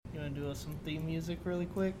do us some theme music really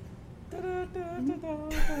quick?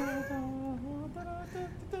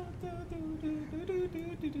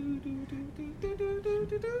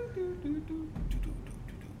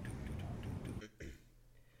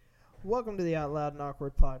 Welcome to the Out Loud and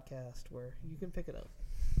Awkward podcast, where you can pick it up.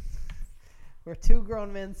 We're two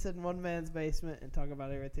grown men sit in one man's basement and talk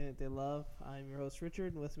about everything that they love. I'm your host,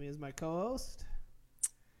 Richard, and with me is my co-host.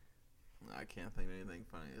 I can't think of anything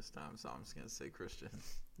funny this time, so I'm just going to say Christian.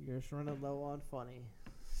 You're just running low on funny.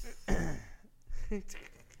 It's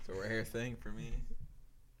a rare thing for me.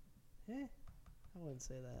 I wouldn't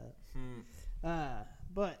say that.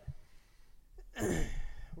 But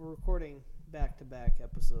we're recording back-to-back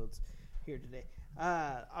episodes here today.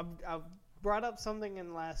 I've brought up something in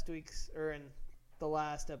in the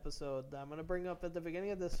last episode that I'm going to bring up at the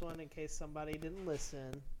beginning of this one in case somebody didn't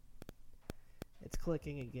listen. It's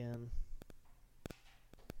clicking again.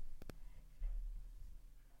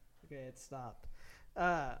 Okay, it stopped.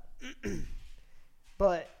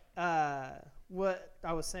 But what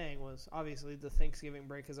I was saying was, obviously the Thanksgiving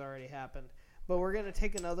break has already happened, but we're going to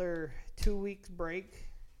take another 2 weeks break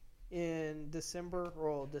in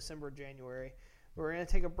January. We're going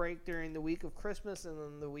to take a break during the week of Christmas and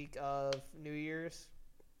then the week of New Year's.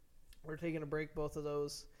 We're taking a break, both of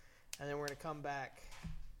those, and then we're going to come back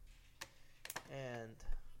and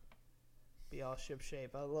be all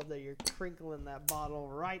ship-shape. I love that you're crinkling that bottle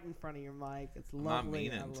right in front of your mic. It's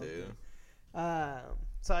lovely. I'm meaning to.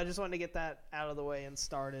 So I just wanted to get that out of the way and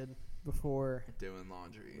started before doing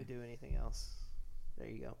laundry. we do anything else. There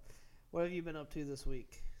you go. What have you been up to this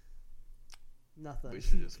week? Nothing. We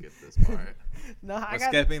should just skip this part. We're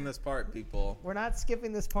skipping this part, people. We're not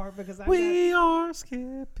skipping this part because I've got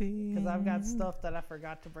stuff that I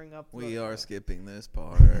forgot to bring up. We are skipping this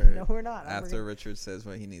part. No, we're not. After Richard says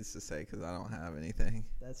what he needs to say, because I don't have anything.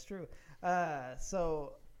 That's true. I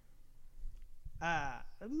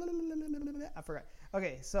forgot.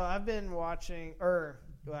 Okay, so I've been watching, I've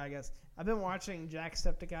been watching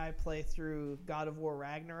Jacksepticeye play through God of War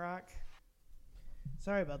Ragnarok.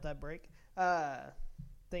 Sorry about that break.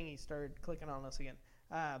 Thingy started clicking on us again.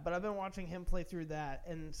 But I've been watching him play through that,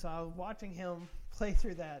 and so I was watching him play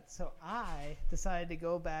through that. So I decided to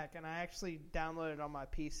go back, and I actually downloaded on my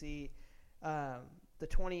PC the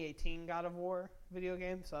 2018 God of War video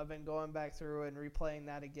game. So I've been going back through and replaying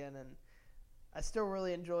that again, and I still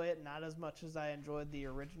really enjoy it. Not as much as I enjoyed the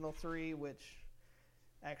original 3, which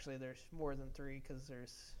actually there's more than 3 because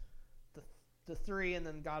there's the 3 and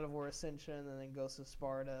then God of War Ascension and then Ghost of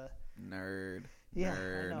Sparta. Nerd. Yeah,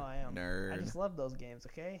 nerd, I know I am. Nerd. I just love those games,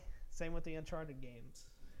 okay? Same with the Uncharted games.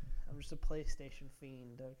 I'm just a PlayStation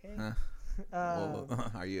fiend, okay? Huh.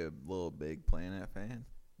 Are you a little Big Planet fan?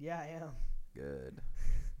 Yeah, I am. Good.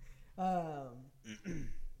 But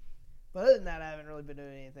other than that, I haven't really been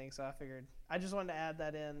doing anything, so I figured I just wanted to add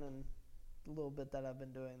that in and a little bit that I've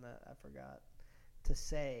been doing that I forgot to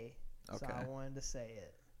say. Okay. So I wanted to say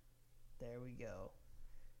it. There we go.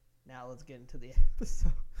 Now let's get into the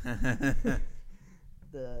episode.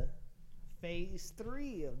 The phase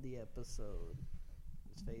 3 of the episode.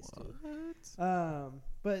 It's phase 2.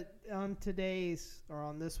 But on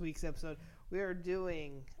this week's episode, we are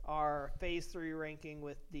doing our phase 3 ranking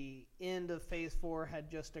with the end of phase 4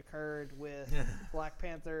 had just occurred with Black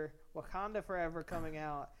Panther Wakanda Forever coming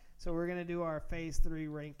out. So we're going to do our phase 3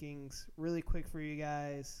 rankings really quick for you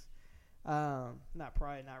guys. Not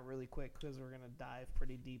really quick because we're going to dive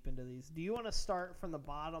pretty deep into these. Do you want to start from the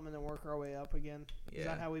bottom and then work our way up again? Yeah. Is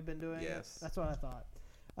that how we've been doing it? Yes. That's what I thought.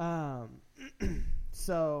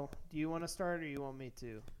 So do you want to start or you want me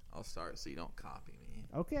to? I'll start so you don't copy me.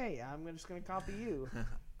 Okay, I'm just going to copy you.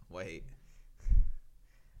 Wait.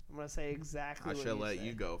 I'm going to say exactly I what should you let say.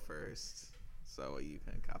 you go first so you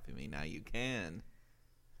can copy me. Now you can.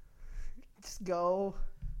 Just go.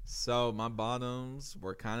 So my bottoms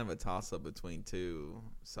were kind of a toss-up between two,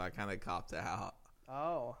 so I kind of copped out.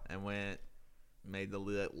 Oh. And made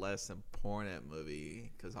the less important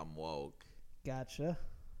movie, because I'm woke, Gotcha.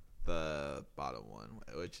 the bottom one,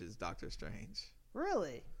 which is Doctor Strange.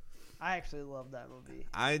 Really? I actually love that movie.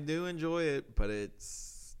 I do enjoy it, but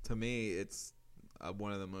to me, it's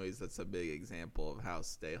one of the movies that's a big example of how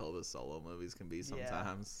stale the solo movies can be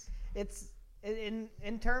sometimes. Yeah. It's in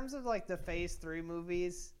terms of like the phase 3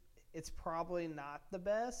 movies, it's probably not the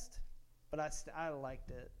best, but I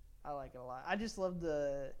liked it. I like it a lot. I just love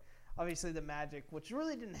obviously the magic, which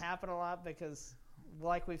really didn't happen a lot because,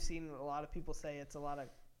 like we've seen a lot of people say, it's a lot of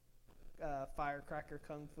firecracker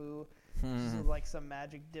kung fu, just with like some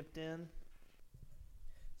magic dipped in.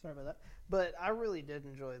 Sorry about that. But I really did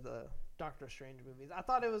enjoy the Doctor Strange movies. I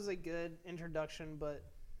thought it was a good introduction, but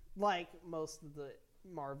like most of the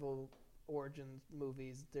Marvel origin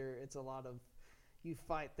movies, it's a lot of you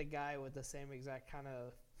fight the guy with the same exact kind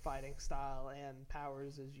of fighting style and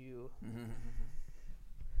powers as you,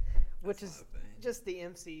 which is just the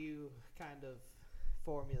MCU kind of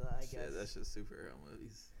formula, I guess. That's just superhero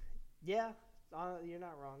movies. Yeah, you're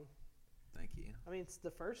not wrong. Thank you. I mean, the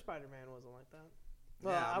first Spider-Man wasn't like that.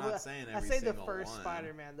 Well, yeah, I'm not saying every single single one. I say the first one.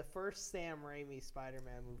 Spider-Man, the first Sam Raimi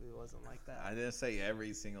Spider-Man movie wasn't like that. I didn't say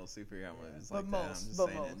every single superhero movie is like but that. most, I'm just but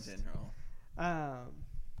saying most. in general. I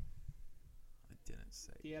didn't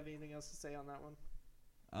say. Do you have anything else to say on that one?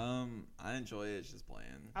 I enjoy it. It's just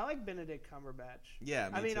bland. I like Benedict Cumberbatch. Yeah,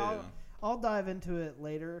 me too. I'll dive into it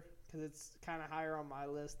later because it's kind of higher on my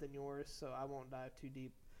list than yours, so I won't dive too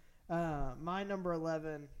deep. My number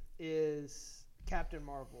 11 is Captain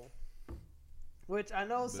Marvel, which I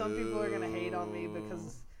know some people are going to hate on me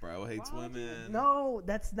because... Bro hates women. No,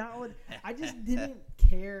 that's not what... I just didn't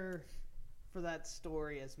care for that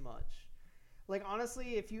story as much. Like,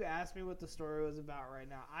 honestly, if you asked me what the story was about right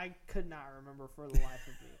now, I could not remember for the life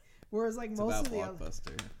of me. Whereas, like, most of the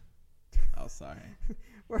Blockbuster. Oh, sorry.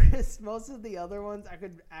 Whereas most of the other ones, I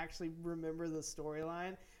could actually remember the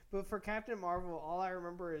storyline. But for Captain Marvel, all I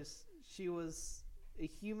remember is she was a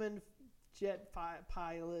human jet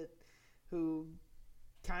pilot who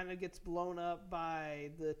kind of gets blown up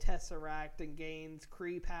by the Tesseract and gains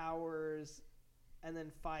Kree powers and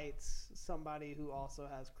then fights somebody who also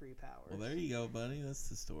has Kree powers. Well, there you go, buddy. That's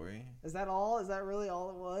the story. Is that all? Is that really all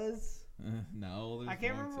it was? No. I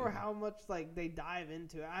can't remember how much like they dive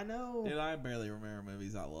into it. I know. Dude, I barely remember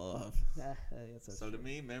movies I love. So to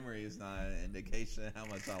me, memory is not an indication of how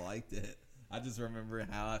much I liked it. I just remember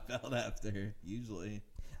how I felt after, usually.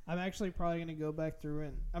 I'm actually probably going to go back through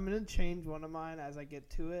and I'm going to change one of mine as I get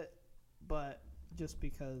to it, but just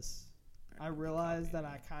because I realized that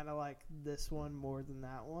I kind of like this one more than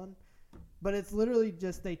that one. But it's literally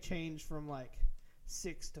just they changed from like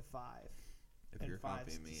 6 to 5. If you're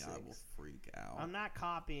copying me, I will freak out. I'm not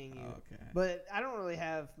copying you. Okay. But I don't really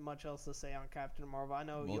have much else to say on Captain Marvel. I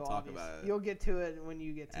know we'll talk about it. You'll get to it when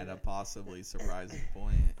you get to it. At a possibly surprising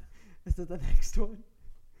point. Is it the next one?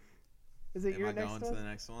 Is it your next one? Am I going to the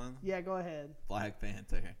next one? Yeah, go ahead. Black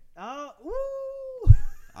Panther. Oh, woo!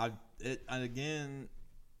 Again,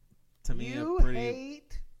 to me, you a pretty...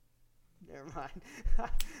 hate... Never mind.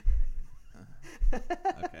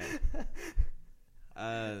 Okay.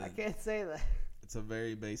 I can't say that. It's a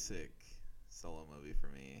very basic solo movie for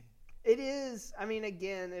me. It is. I mean,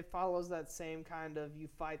 again, it follows that same kind of you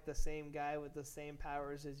fight the same guy with the same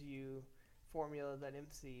powers as you formula that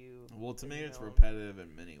MCU. Well, to me, it's repetitive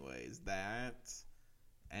in many ways. That,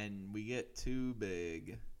 and we get too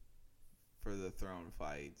big for the throne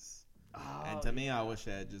fights. Oh, and to me, I wish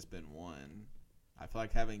it had just been one. I feel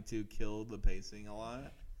like having two killed the pacing a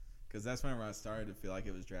lot. Because that's whenever I started to feel like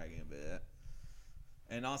it was dragging a bit.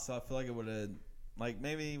 And also, I feel like it would have, like,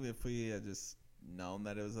 maybe if we had just known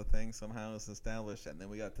that it was a thing somehow, it's established, and then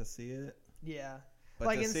we got to see it. Yeah. But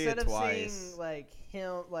like, to instead see it of twice, seeing, like,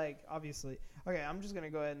 him, like, obviously. Okay, I'm just going to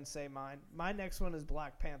go ahead and say mine. My next one is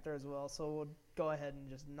Black Panther as well, so we'll go ahead and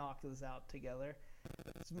just knock this out together.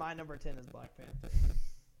 So my number 10 is Black Panther.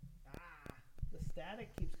 The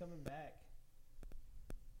static keeps coming back.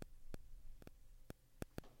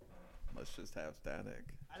 Let's just have static.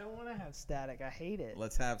 I don't want to have static. I hate it.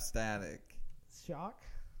 Let's have static. Shock?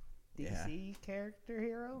 DC character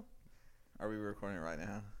hero? Are we recording right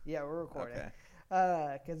now? Yeah, we're recording. Okay.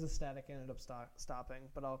 Because the static ended up stopping,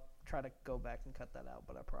 but I'll try to go back and cut that out,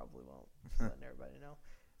 but I probably won't. Just letting everybody know.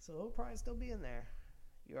 So it'll probably still be in there.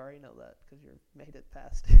 You already know that because you made it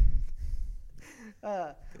past.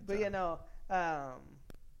 But you know,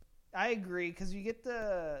 I agree because you get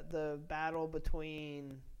the battle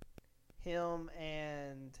between him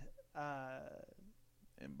and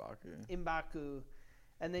M'Baku,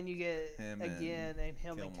 and then you get him and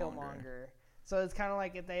Killmonger. So it's kind of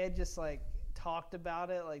like if they had just like talked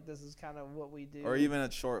about it, like this is kind of what we do, or even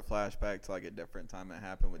a short flashback to like a different time it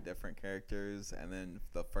happened with different characters, and then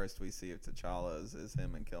the first we see of T'Challa is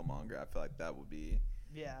him and Killmonger. I feel like that would be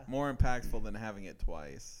more impactful than having it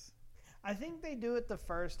twice. I think they do it the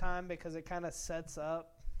first time because it kind of sets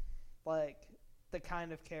up like the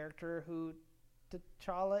kind of character who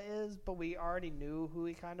T'Challa is, but we already knew who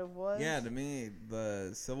he kind of was. Yeah, to me, the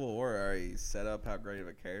Civil War already set up how great of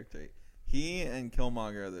a character. He and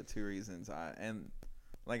Killmonger are the two reasons and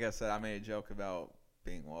like I said, I made a joke about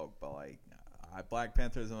being woke, but like Black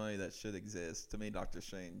Panther is a movie that should exist. To me, Doctor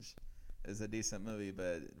Strange is a decent movie,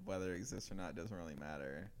 but whether it exists or not doesn't really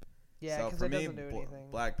matter. Yeah, because it doesn't do anything.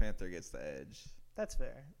 Black Panther gets the edge. That's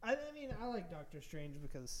fair. I mean, I like Doctor Strange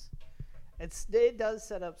because It does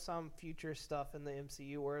set up some future stuff in the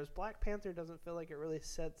MCU, whereas Black Panther doesn't feel like it really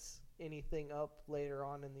sets anything up later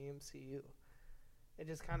on in the MCU. It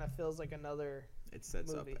just kind of feels like another It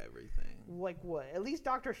sets movie. up everything. Like what? At least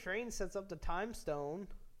Doctor Strange sets up the Time Stone.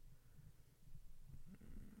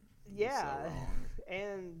 Yeah. So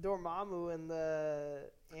and Dormammu and the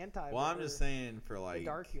anti. Well, I'm just saying for like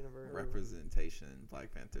Dark Universe representation,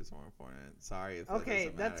 Black Panther's more important. Sorry if okay,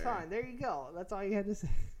 that that's matter. fine. There you go. That's all you had to say.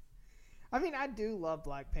 I mean, I do love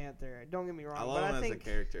Black Panther. Don't get me wrong. I love him as a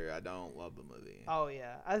character. I don't love the movie. Oh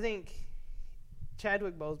yeah, I think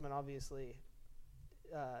Chadwick Boseman obviously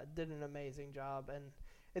did an amazing job, and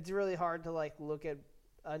it's really hard to like look at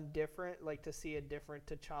to see a different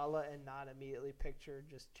T'Challa and not immediately picture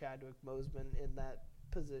just Chadwick Boseman in that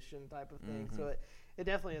position type of thing. Mm-hmm. So it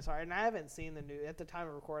definitely is hard. And I haven't seen at the time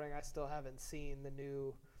of recording, I still haven't seen the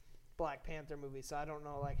new Black Panther movie, so I don't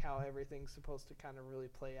know like how everything's supposed to kind of really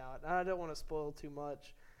play out. And I don't want to spoil too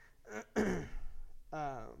much.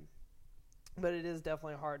 But it is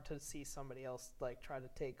definitely hard to see somebody else like try to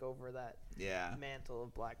take over that mantle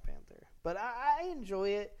of Black Panther. But I enjoy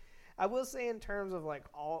it. I will say in terms of like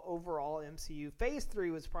all overall MCU, Phase 3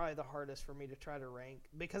 was probably the hardest for me to try to rank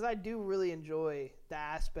because I do really enjoy the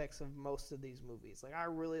aspects of most of these movies. Like I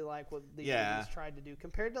really like what these movies tried to do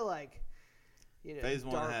compared to like, you know, Phase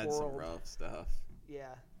 1 Dark had World. some rough stuff.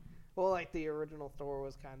 Yeah. Well, like the original Thor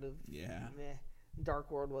was kind of meh. Dark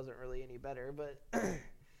World wasn't really any better, but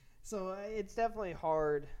so it's definitely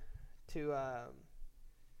hard to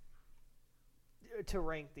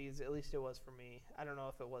rank these. At least it was for me. I don't know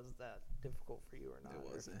if it was that difficult for you or not.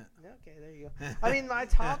 It wasn't. Okay, there you go. I mean, I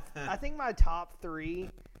think my top 3.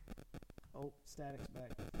 Oh, static's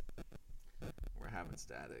back. We're having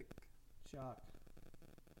static. Shock.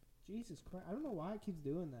 Jesus Christ! I don't know why it keeps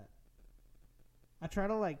doing that. I try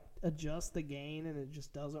to like adjust the gain and it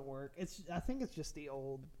just doesn't work. I think it's just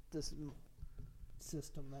this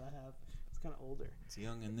system that I have. It's kind of older. It's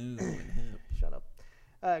young and new and hip. Shut up.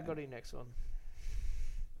 Go to your next one.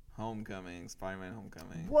 Homecoming, Spider-Man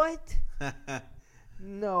Homecoming. What?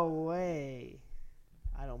 No way.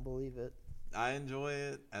 I don't believe it. I enjoy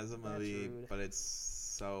it as a movie, but it's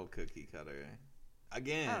so cookie cutter.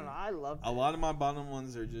 Again, I don't know. I love a lot of my bottom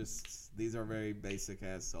ones are just, these are very basic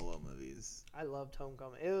ass solo movies. I loved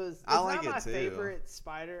Homecoming. It's I like not it my too. favorite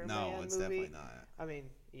Spider-Man movie. No, it's definitely not. I mean,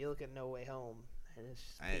 you look at No Way Home. And it's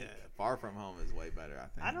just Far From Home is way better, I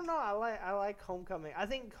think. I don't know. I like Homecoming. I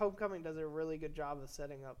think Homecoming does a really good job of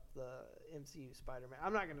setting up the MCU Spider-Man.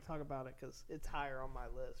 I'm not going to talk about it because it's higher on my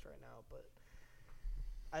list right now. But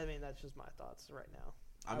I mean, that's just my thoughts right now.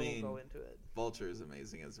 I won't go into it. Vulture is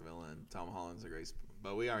amazing as a villain. Tom Holland's a great,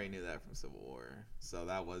 but we already knew that from Civil War, so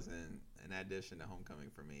that wasn't an addition to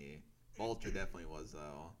Homecoming for me. Vulture definitely was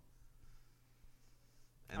though,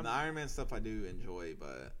 and the Iron Man stuff I do enjoy,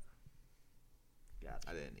 but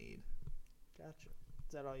I didn't need. Gotcha.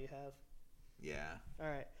 Is that all you have? Yeah. All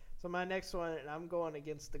right. So my next one, and I'm going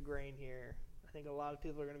against the grain here. I think a lot of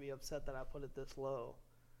people are going to be upset that I put it this low,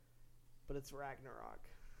 but it's Ragnarok.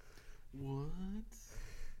 What?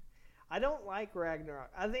 I don't like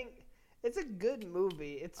Ragnarok. I think it's a good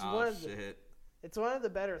movie. It's one of the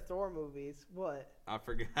better Thor movies. What? I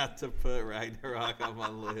forgot to put Ragnarok on my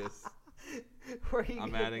list.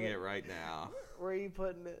 I'm adding it right now. Where are you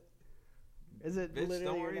putting it? Is it Bitch, literally?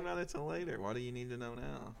 Don't worry about it till later. Why do you need to know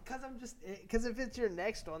now? Because if it's your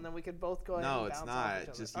next one, then we could both go ahead. No, and it's bounce not. off each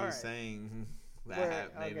other. Just you saying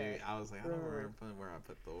that maybe I was like, I don't remember where I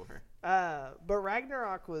put Thor. But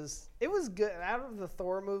Ragnarok was good. Out of the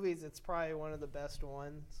Thor movies, it's probably one of the best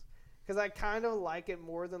ones because I kind of like it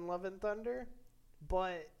more than Love and Thunder.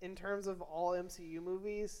 But in terms of all MCU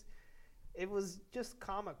movies, it was just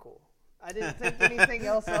comical. I didn't think anything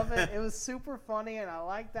else of it. It was super funny, and I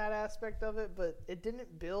liked that aspect of it, but it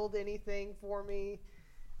didn't build anything for me.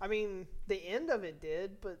 I mean, the end of it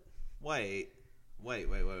did, but... Wait.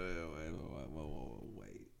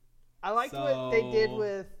 I liked what they did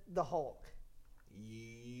with the Hulk.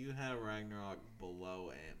 You have Ragnarok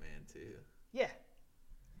below Ant-Man, too. Yeah.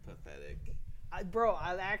 Pathetic. I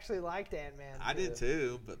actually liked Ant-Man, too. I did,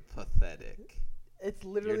 too, but pathetic. It's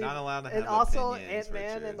literally... You're not allowed to have and also, opinions, Ant-Man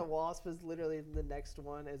Richard. and the Wasp is literally the next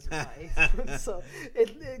one as my eighth one. So,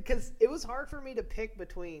 because it was hard for me to pick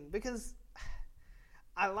between, because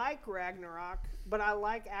I like Ragnarok, but I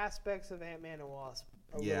like aspects of Ant-Man and Wasp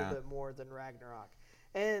a little bit more than Ragnarok.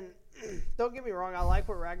 And don't get me wrong, I like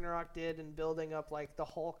what Ragnarok did in building up like the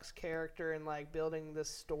Hulk's character and like building this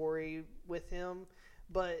story with him,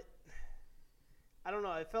 but I don't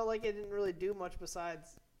know, it felt like it didn't really do much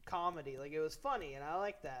besides comedy. Like, it was funny, and I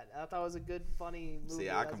like that. I thought it was a good, funny movie. See,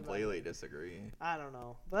 I completely disagree. I don't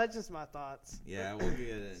know, but that's just my thoughts. Yeah, we'll get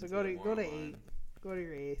into so go to 8. Go to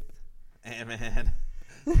your 8th. Ant-Man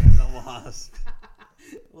and the Wasp.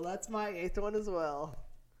 Well, that's my 8th one as well.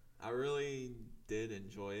 I really did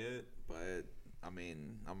enjoy it, but I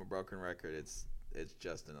mean, I'm a broken record. It's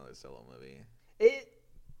just another solo movie.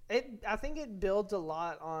 I think it builds a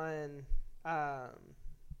lot on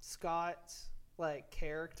Scott's like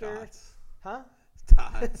character.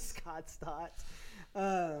 Scott's thoughts.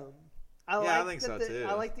 I think so too.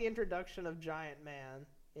 I like the introduction of Giant Man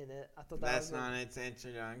in it. I thought that's not its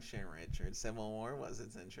introduction, Richard. Civil War was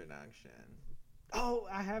its introduction. Oh,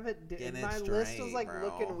 I have it. My list was like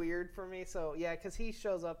looking weird for me. So yeah, because he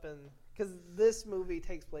shows up because this movie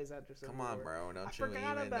takes place after Civil War. Come on, bro. Don't you even know?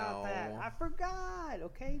 I forgot about that. I forgot.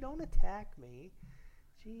 Okay, don't attack me.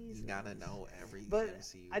 Jesus. You gotta know every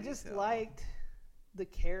MCU I just liked the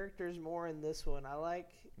characters more in this one. I like.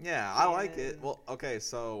 Yeah, I like it. Well, okay,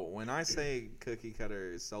 so when I say cookie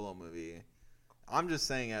cutter solo movie, I'm just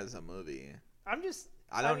saying as a movie.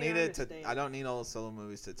 I don't need all the solo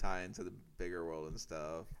movies to tie into the bigger world and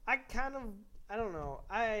stuff. I don't know.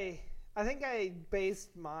 I think I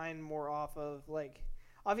based mine more off of like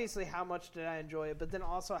obviously how much did I enjoy it, but then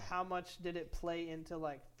also how much did it play into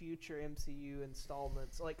like future MCU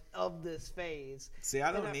installments like of this phase. See,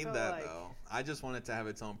 I don't need that though. I just want it to have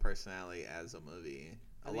its own personality as a movie.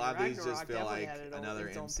 A lot of these just feel like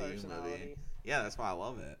another MCU movie. Yeah, that's why I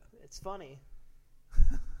love it. It's funny.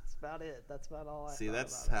 About it. That's about all I see.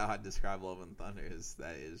 That's how I describe Love and Thunder.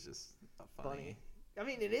 That is just funny. I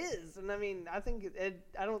mean, it is, and I mean, I think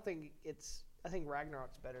I don't think it's. I think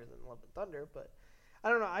Ragnarok's better than Love and Thunder, but I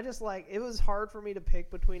don't know. I just like it was hard for me to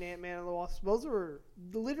pick between Ant-Man and the Wasp. Those were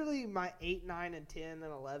literally my 8, 9, and 10 and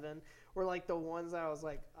 11 were like the ones that I was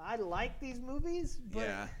like, I like these movies, but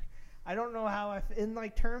I don't know how in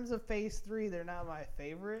like terms of Phase 3, they're not my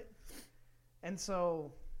favorite, and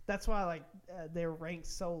so. That's why they're ranked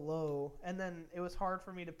so low, and then it was hard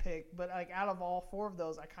for me to pick. But like out of all 4 of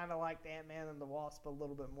those, I kind of liked Ant-Man and the Wasp a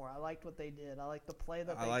little bit more. I liked what they did. I liked the play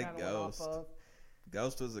that they kind of went off of.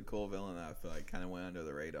 Ghost was a cool villain that I feel like kind of went under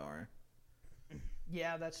the radar.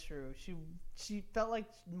 Yeah, that's true. She felt like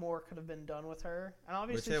more could have been done with her, and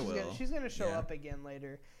obviously she's gonna show up again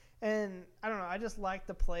later. And I don't know, I just like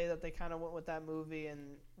the play that they kind of went with that movie,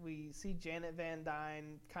 and we see Janet Van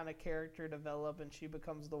Dyne kind of character develop, and she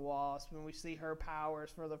becomes the Wasp, and we see her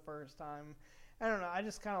powers for the first time. I don't know, I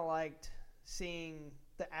just kind of liked seeing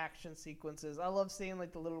the action sequences. I love seeing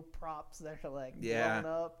like the little props that are like blown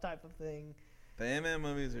up type of thing. The Ant-Man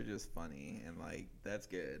movies are just funny, and like that's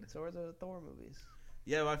good. So are the Thor movies.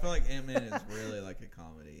 Yeah, but I feel like Ant-Man is really like a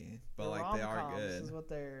comedy, but like they are good. Is what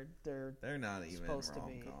they're not even supposed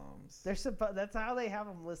rom-coms. That's how they have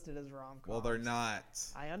them listed as rom-coms. Well, they're not.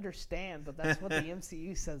 I understand, but that's what the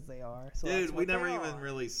MCU says they are. So dude, we never even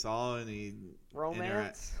really saw any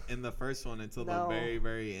romance in the first one until the very,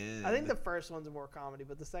 very end. I think the first one's more comedy,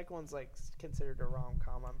 but the second one's like considered a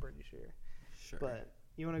rom-com. I'm pretty sure. Sure. But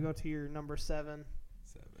you want to go to your number 7?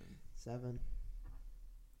 7.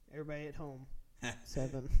 Everybody at home.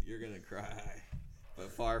 7. You're gonna cry,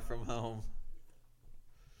 but Far From Home.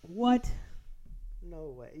 What?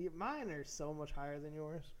 No way. Mine are so much higher than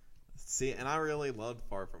yours. See, and I really loved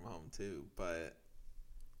Far From Home too, but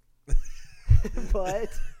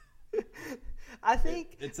I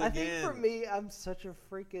think for me, I'm such a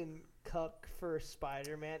freaking cuck for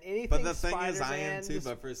Spider-Man. Anything but the thing Spider-Man, is, I am too.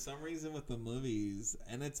 But for some reason, with the movies,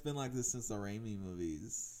 and it's been like this since the Raimi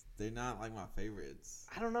movies. They're not like my favorites.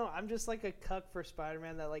 I don't know. I'm just like a cuck for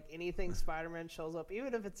Spider-Man that like anything Spider-Man shows up,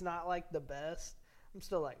 even if it's not like the best, I'm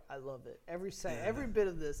still like, I love it. Every bit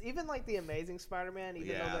of this. Even like the Amazing Spider-Man, even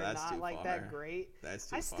though they're not like that great.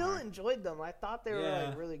 I still enjoyed them. I thought they were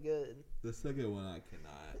like really good. The second one I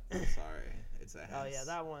cannot. I'm sorry. It's a Oh yeah,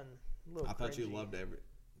 that one. I thought you loved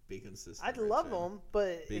be consistent. I love them,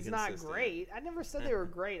 but it's not great. I never said they were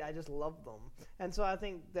great. I just loved them. And so I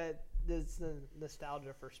think that there's the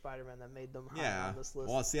nostalgia for Spider-Man that made them high on this list.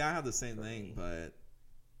 Well, see, I have the same thing, but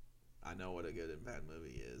I know what a good and bad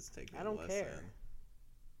movie is. Take me a lesson. I don't care.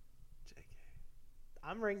 JK.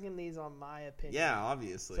 I'm ranking these on my opinion. Yeah,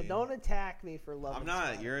 obviously. So don't attack me for loving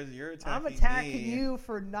Spider-Man. You're attacking I'm attacking me. you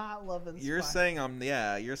for not loving Spider-Man. You're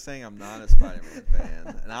saying I'm not a Spider-Man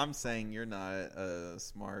fan, and I'm saying you're not a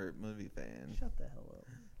smart movie fan. Shut the hell up.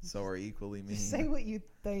 So are equally mean. Just say what you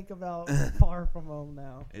think about Far From Home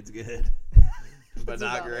now. It's good, but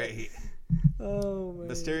not great. Oh man.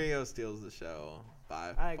 Mysterio steals the show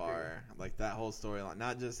by far. Like that whole storyline,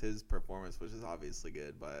 not just his performance, which is obviously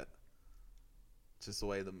good, but just the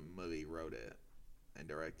way the movie wrote it. and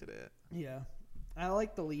directed it. Yeah. I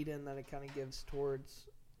like the lead-in that it kind of gives towards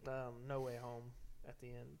No Way Home at the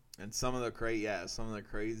end. And some of the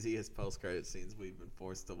craziest post-credit scenes we've been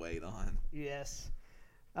forced to wait on. Yes.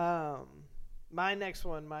 My next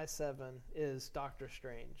one, my 7, is Doctor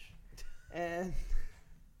Strange. And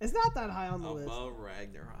it's not that high on the list. Above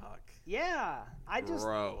Ragnarok. Yeah.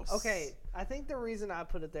 Gross. Okay, I think the reason I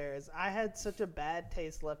put it there is I had such a bad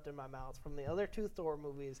taste left in my mouth from the other 2 Thor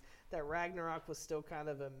movies that Ragnarok was still kind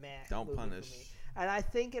of a meh movie punish. for me. And I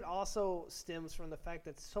think it also stems from the fact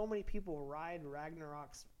that so many people ride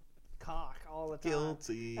Ragnarok's cock all the time.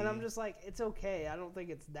 Guilty. And I'm just like, it's okay. I don't think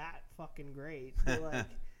it's that fucking great. But like,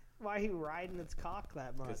 why are you riding its cock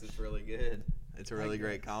that much? Because it's really good. It's a really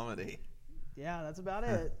great comedy. Yeah, that's about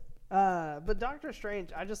it. But Doctor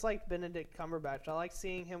Strange, I just like Benedict Cumberbatch. I like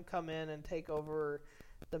seeing him come in and take over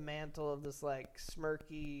the mantle of this like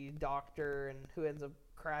smirky doctor, and who ends up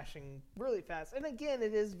crashing really fast. And again,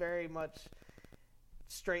 it is very much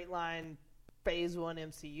straight line phase 1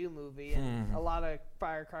 MCU movie, and a lot of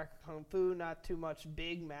firecracker kung fu, not too much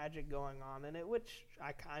big magic going on in it, which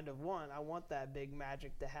I kind of want. I want that big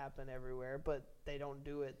magic to happen everywhere, but they don't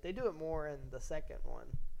do it. They do it more in the second one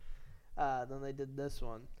than they did this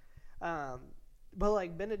one. But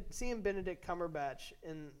like seeing Benedict Cumberbatch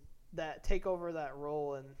in that take over that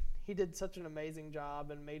role, and he did such an amazing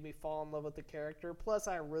job and made me fall in love with the character. Plus,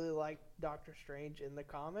 I really liked Doctor Strange in the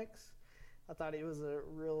comics. I thought he was a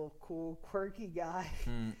real cool, quirky guy.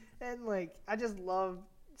 And like, I just loved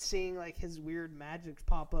seeing like his weird magic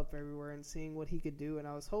pop up everywhere and seeing what he could do. And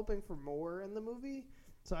I was hoping for more in the movie,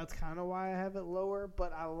 so that's kind of why I have it lower.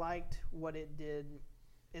 But I liked what it did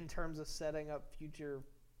in terms of setting up future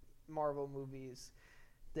Marvel movies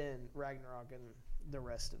than Ragnarok and the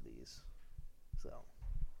rest of these. So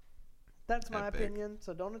that's my opinion.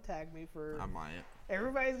 So don't attack me for. I might.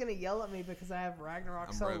 Everybody's gonna yell at me because I have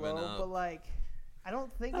Ragnarok so low, up. But like, I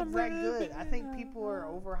don't think it's that good. I think people are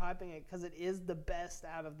overhyping it because it is the best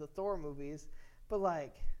out of the Thor movies. But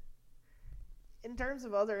like, in terms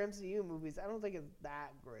of other MCU movies, I don't think it's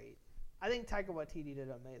that great. I think Taika Waititi did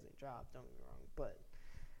an amazing job. Don't get me wrong, but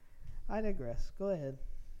I digress. Go ahead.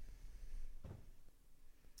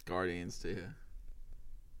 Guardians 2.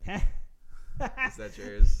 Is that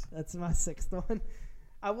yours? That's my 6th one.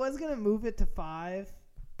 I was gonna move it to 5,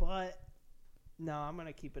 but no, I'm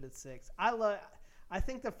gonna keep it at 6. I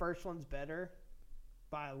think the first one's better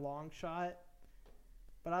by a long shot,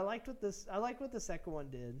 but I liked what the second one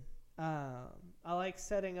did. I like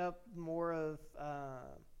setting up more of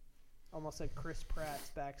almost like Chris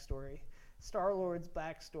Pratt's backstory, Star-Lord's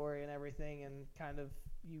backstory, and everything, and kind of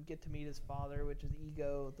you get to meet his father, which is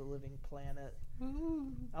Ego, the living planet.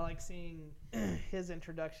 Ooh. I like seeing his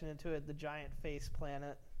introduction into it, the giant face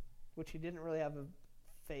planet, which he didn't really have a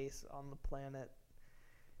face on the planet.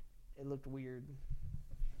 It looked weird,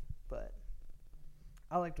 but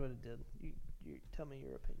I liked what it did. You tell me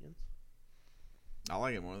your opinions. I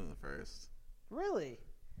like it more than the first. Really?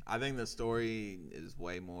 I think the story is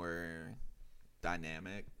way more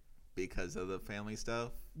dynamic because of the family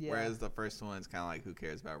stuff. Yeah. Whereas the first one's kind of like, who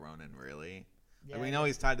cares about Ronan, really? Yeah. And we know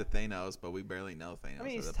he's tied to Thanos, but we barely know Thanos. I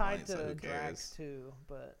mean, he's tied to Drax, too,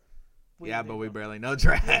 but... we barely know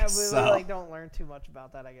Drax. Yeah, we don't learn too much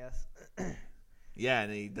about that, I guess. Yeah,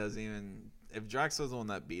 and he doesn't even... If Drax was the one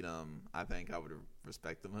that beat him, I think I would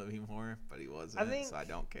respect the movie more, but he wasn't, so I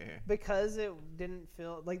don't care. Because it didn't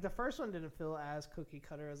feel... Like, the first one didn't feel as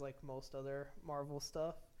cookie-cutter as, like, most other Marvel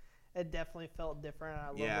stuff. It definitely felt different. I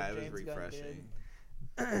love what James it was refreshing. Gunn did.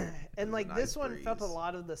 And like, this one felt a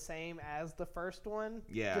lot of the same as the first one.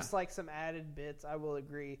 Yeah. Just like some added bits, I will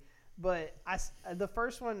agree. But the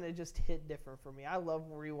first one, it just hit different for me. I love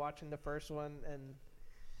rewatching the first one and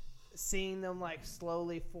seeing them like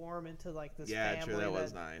slowly form into like this family. Yeah, true, that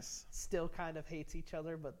was nice. Still kind of hates each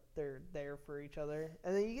other, but they're there for each other.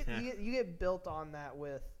 And then you get built on that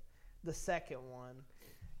with the second one.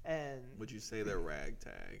 And would you say they're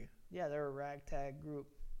ragtag? Yeah, they're a ragtag group.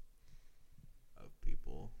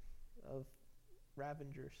 People of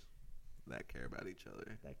Ravengers that care about each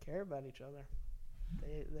other.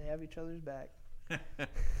 They have each other's back.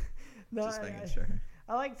 Just making sure.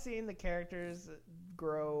 I like seeing the characters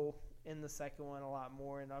grow in the second one a lot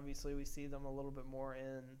more, and obviously we see them a little bit more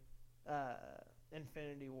in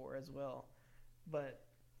Infinity War as well. But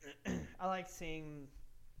I like seeing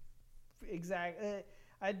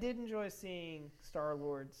I did enjoy seeing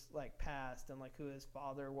Star-Lord's like past and like who his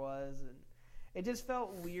father was, and it just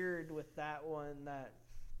felt weird with that one that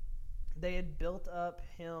they had built up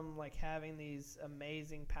him like having these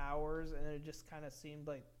amazing powers, and it just kind of seemed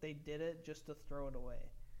like they did it just to throw it away.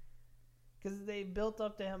 because they built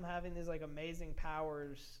up to him having these like amazing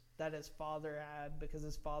powers that his father had, because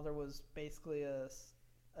his father was basically a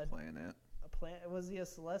planet. A planet. Was he a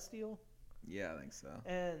celestial? Yeah, I think so.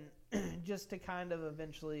 And just to kind of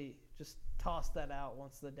eventually just toss that out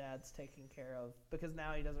once the dad's taken care of, because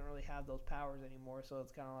now he doesn't really have those powers anymore. So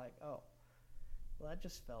it's kind of like, oh, well, that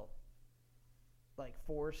just felt like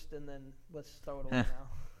forced, and then let's throw it away now.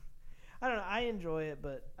 I don't know. I enjoy it,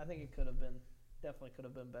 but I think it definitely could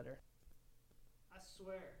have been better. I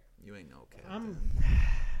swear. You ain't no cat.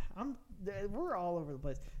 We're all over the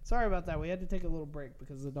place. Sorry about that. We had to take a little break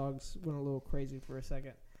because the dogs went a little crazy for a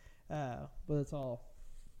second. But it's all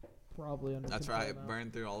probably under That's control right. now.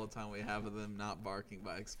 Burn through all the time we have of them not barking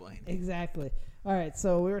by explaining. Exactly. All right.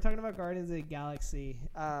 So we were talking about Guardians of the Galaxy.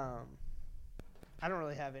 I don't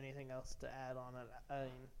really have anything else to add on it. I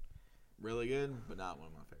mean, really good, but not one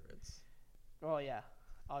of my favorites. Oh yeah,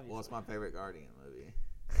 obviously. Well, it's my favorite Guardian movie.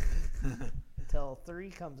 Until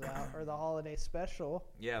 3 comes out, or the holiday special.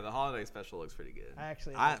 Yeah, the holiday special looks pretty good.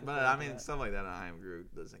 Stuff like that. I Am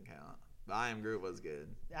Groot doesn't count. But I Am Groot was good.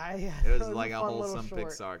 It was like a wholesome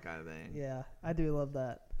Pixar kind of thing. Yeah, I do love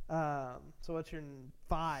that. So what's your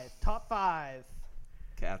top 5?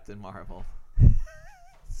 Captain Marvel.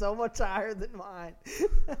 So much higher than mine.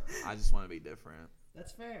 I just want to be different.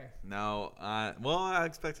 That's fair. No, I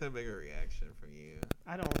expected a bigger reaction from you.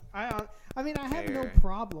 I don't. I mean, I have no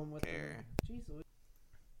problem with it. Jeez.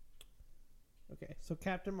 Okay, so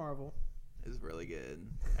Captain Marvel is really good.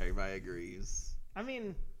 Everybody agrees. I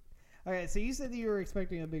mean, okay, so you said that you were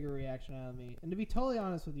expecting a bigger reaction out of me, and to be totally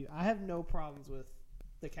honest with you, I have no problems with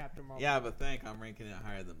the Captain Marvel. Yeah, but I'm ranking it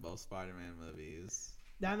higher than both Spider-Man movies.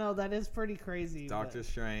 I know that is pretty crazy. Doctor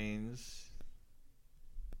Strange.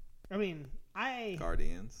 I mean,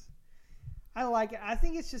 Guardians. I like it. I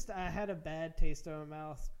think it's just I had a bad taste in my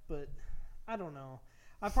mouth, but I don't know.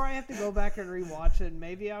 I probably have to go back and rewatch it, and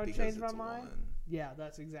maybe I would change my mind. Yeah,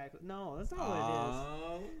 that's exactly. No, that's not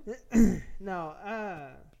what it is. No,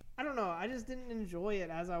 I don't know. I just didn't enjoy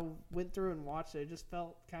it as I went through and watched it. It just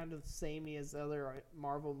felt kind of samey as other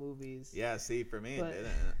Marvel movies. Yeah, see, for me, it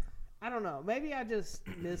didn't. I don't know. Maybe I just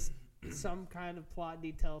missed some kind of plot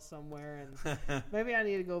detail somewhere, and maybe I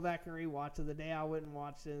need to go back and rewatch it. The day I went and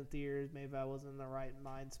watched it in theaters, maybe I wasn't in the right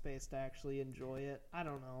mind space to actually enjoy it. I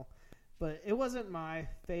don't know. But it wasn't my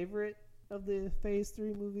favorite of the Phase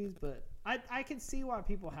 3 movies, but I can see why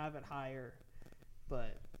people have it higher.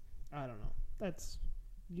 But I don't know.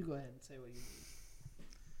 You go ahead and say what you mean.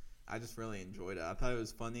 I just really enjoyed it. I thought it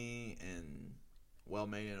was funny and well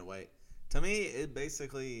made in a way. To me, it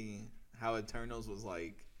basically, how Eternals was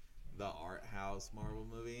like the art house Marvel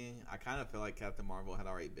movie. I kind of feel like Captain Marvel had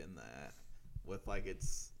already been that, with like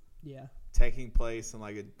it's taking place in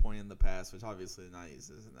like a point in the past, which obviously the 90s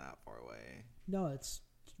isn't that far away. No, it's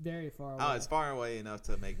very far away. Oh, it's far away enough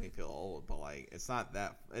to make me feel old, but like it's not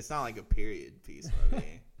like a period piece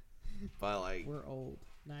movie. But like we're old.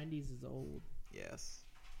 90s is old. Yes.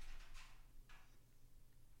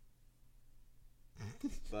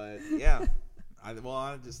 But yeah, I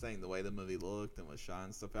just think the way the movie looked and was shot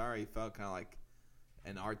and stuff, I already felt kind of like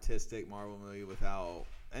an artistic Marvel movie without.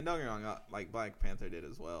 And don't get me wrong, like Black Panther did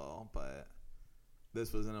as well, but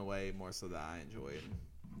this was in a way more so that I enjoyed.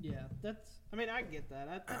 Yeah, I get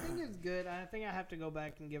that. I think it's good. I think I have to go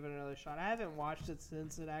back and give it another shot. I haven't watched it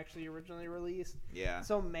since it actually originally released. Yeah.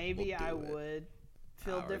 So maybe I would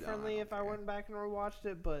feel differently if I went back and rewatched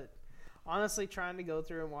it, but honestly, trying to go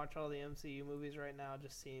through and watch all the MCU movies right now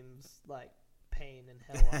just seems like pain and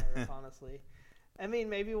hell on earth, honestly. I mean,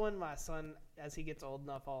 maybe when my son, as he gets old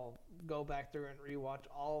enough, I'll go back through and rewatch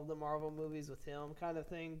all of the Marvel movies with him kind of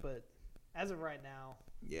thing, but as of right now,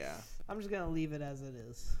 I'm just going to leave it as it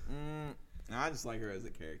is. I just like her as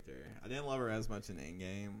a character. I didn't love her as much in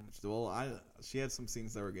Endgame. Well, she had some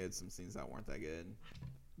scenes that were good, some scenes that weren't that good.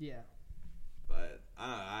 Yeah. But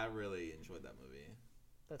I really enjoyed that movie.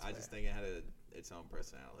 I just think it had its own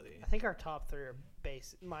personality. I think our top 3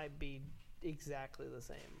 might be exactly the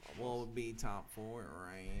same. Well, it would be top 4,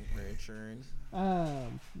 right, Richard?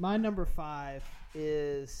 My number 5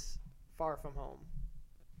 is Far From Home.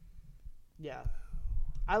 Yeah.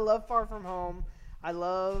 I love Far From Home. I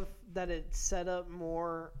love that it set up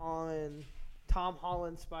more on Tom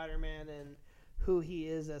Holland's Spider-Man and who he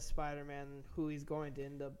is as Spider-Man, who he's going to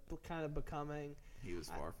end up kind of becoming. He was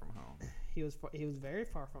far from home. He was very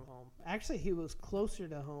far from home. Actually, he was closer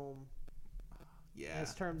to home. Yeah.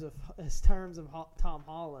 As terms of Tom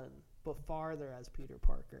Holland, but farther as Peter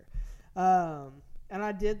Parker. And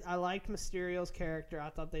I liked Mysterio's character. I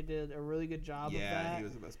thought they did a really good job of that. Yeah, he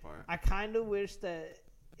was the best part. I kind of wish that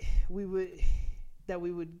that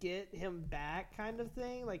we would get him back kind of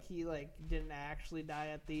thing. Like, he, like, didn't actually die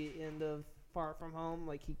at the end of Far From Home.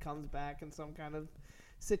 Like, he comes back in some kind of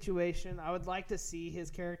situation. I would like to see his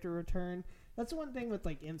character return. That's one thing with,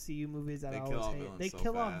 like, MCU movies that I always hate. They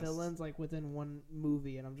kill off villains, like, within one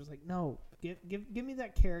movie, and I'm just like, no, give me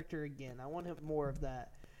that character again. I want him more of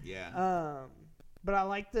that. Yeah. But I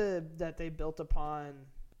like that they built upon,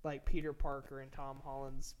 like, Peter Parker and Tom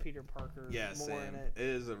Holland's Peter Parker more in it. It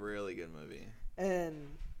is a really good movie. And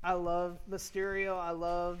I love Mysterio. I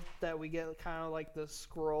love that we get kind of like the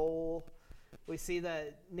Skrull. We see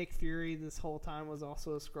that Nick Fury this whole time was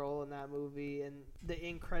also a Skrull in that movie. And the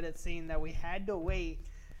end credit scene that we had to wait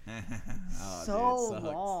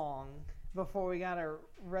long before we got a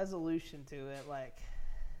resolution to it. Like,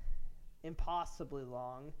 impossibly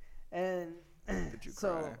long. And did you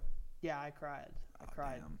cry? Yeah, I cried. I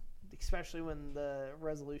cried. Damn. Especially when the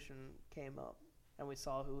resolution came up and we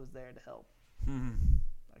saw who was there to help.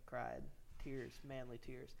 I cried. Tears. Manly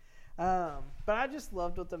tears. But I just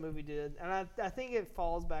loved what the movie did. And I think it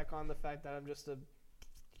falls back on the fact that I'm just a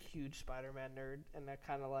huge Spider-Man nerd. And I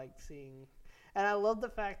kind of like seeing... And I love the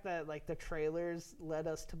fact that, like, the trailers led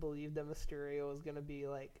us to believe that Mysterio was going to be,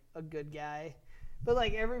 like, a good guy. But,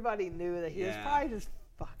 like, everybody knew that he was probably just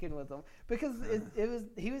fucking with them. Because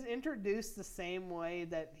he was introduced the same way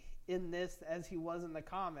that in this as he was in the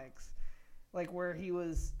comics. Like, where he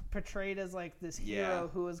was portrayed as, like, this hero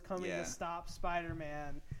who was coming to stop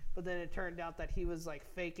Spider-Man. But then it turned out that he was, like,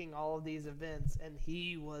 faking all of these events. And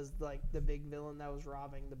he was, like, the big villain that was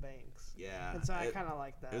robbing the banks. Yeah. And so I kind of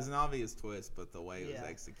like that. It was an obvious twist, but the way it was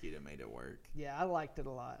executed made it work. Yeah, I liked it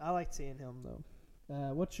a lot. I liked seeing him,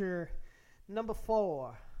 though. What's your number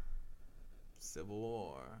 4? Civil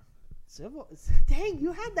War. Dang,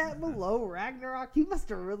 you had that below Ragnarok. You must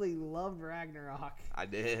have really loved Ragnarok. I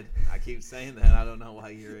did. I keep saying that. I don't know why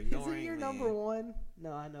you're ignoring me. Is it your number 1?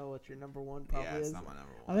 No, I know what your number 1 probably is. Yeah, it's not my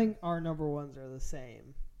number 1. I think our number 1s are the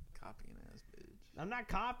same. Copying ass bitch. I'm not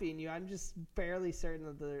copying you. I'm just fairly certain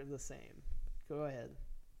that they're the same. Go ahead.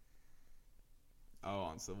 Oh,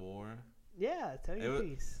 on Civil War? Yeah, tell your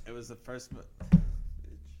piece. It was the first...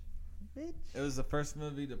 Bitch. It was the first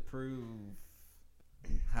movie to prove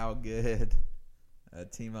how good a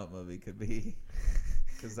team-up movie could be.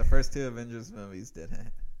 Because the first 2 Avengers movies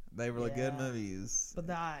didn't. They were good movies. But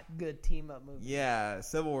not good team-up movies. Yeah,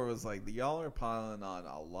 Civil War was like, y'all are piling on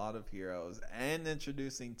a lot of heroes and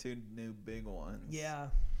introducing 2 new big ones. Yeah.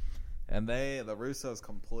 And the Russos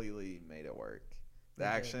completely made it work. The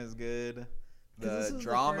action is good. The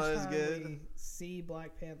drama is good. We see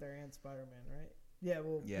Black Panther and Spider-Man, right? Yeah,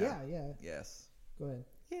 well, yeah. Yes. Go ahead.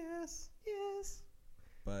 Yes.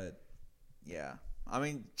 But, yeah. I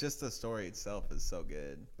mean, just the story itself is so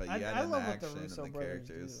good. But I then the love action what the and the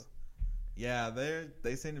characters. Do. Yeah,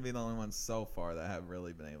 they seem to be the only ones so far that have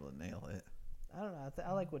really been able to nail it. I don't know.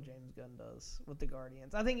 I like what James Gunn does with the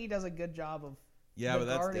Guardians. I think he does a good job of but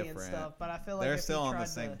that's different. Stuff. But I feel like they're still on the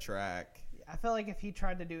same track. I feel like if he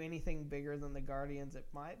tried to do anything bigger than the Guardians, it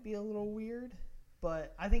might be a little weird.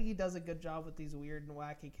 But I think he does a good job with these weird and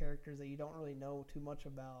wacky characters that you don't really know too much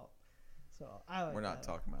about. So I like We're not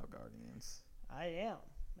talking about Guardians. I am,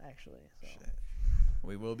 actually. So. Shit.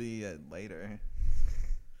 We will be later.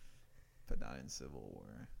 But not in Civil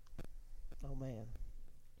War. Oh, man.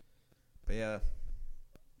 But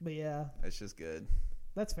yeah. It's just good.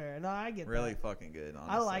 That's fair. No, I get really that. Fucking good,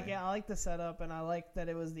 honestly. I like it. I like the setup, and I like that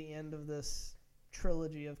it was the end of this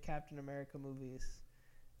trilogy of Captain America movies.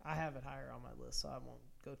 I have it higher on my list, so I won't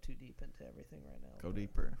go too deep into everything right now. Go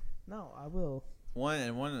deeper. No, I will.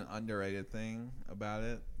 One underrated thing about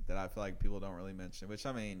it that I feel like people don't really mention, which,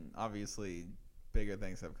 I mean, obviously bigger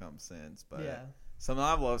things have come since, but something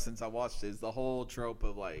I've loved since I watched it is the whole trope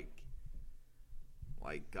of like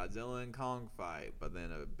Godzilla and Kong fight, but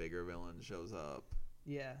then a bigger villain shows up.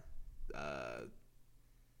 Yeah.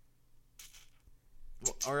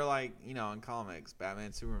 Or like, in comics,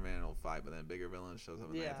 Batman, Superman will fight, but then a bigger villain shows up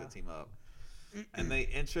and they have to team up. And they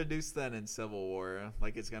introduced that in Civil War,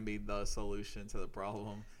 like it's going to be the solution to the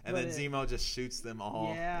problem. And then Zemo just shoots them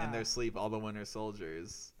all in their sleep, all the Winter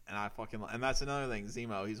Soldiers. And and that's another thing,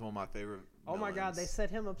 Zemo, he's one of my favorite villains. My God, they set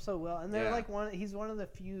him up so well. And they're he's one of the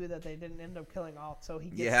few that they didn't end up killing off, so he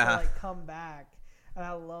gets to come back. And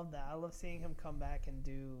I love that. I love seeing him come back and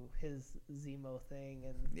do his Zemo thing.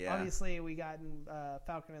 And obviously we got in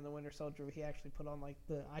Falcon and the Winter Soldier, he actually put on like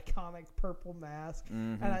the iconic purple mask.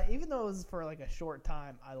 Mm-hmm. And even though it was for like a short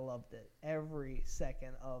time, I loved it. Every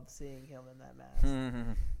second of seeing him in that mask.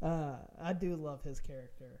 Mm-hmm. I do love his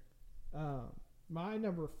character. My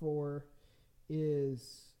number 4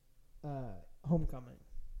 is Homecoming.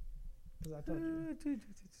 because I told you.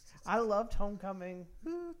 I loved Homecoming.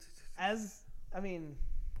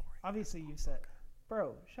 Obviously you've said,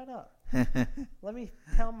 bro, shut up. Let me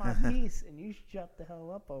tell my piece, and you shut the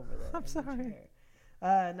hell up over there. I'm sorry.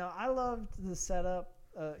 No, I loved the setup,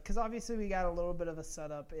 because obviously we got a little bit of a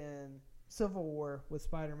setup in Civil War with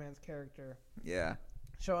Spider-Man's character. Yeah.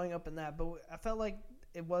 Showing up in that, but I felt like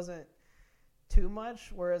it wasn't too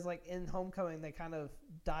much, whereas like in Homecoming they kind of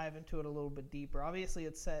dive into it a little bit deeper. Obviously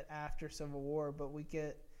it's set after Civil War, but we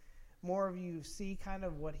get more of you see kind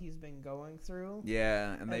of what he's been going through.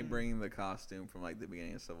 Yeah, and they bring the costume from like the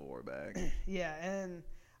beginning of Civil War back. Yeah, and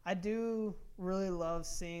I do really love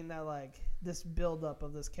seeing that, like, this build-up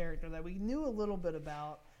of this character that we knew a little bit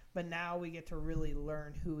about, but now we get to really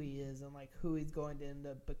learn who he is and, like, who he's going to end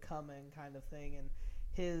up becoming kind of thing, and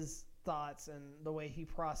his thoughts and the way he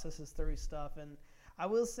processes through stuff. And I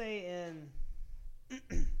will say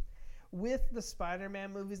with the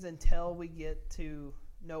Spider-Man movies, until we get to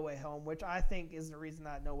No Way Home, which I think is the reason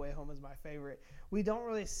that No Way Home is my favorite, we don't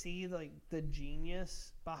really see like the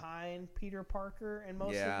genius behind Peter Parker in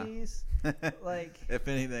most of these. Like, if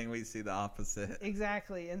anything, we see the opposite.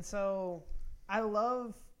 Exactly. And so I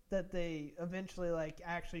love that they eventually like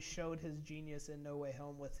actually showed his genius in No Way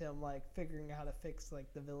Home, with him like figuring out how to fix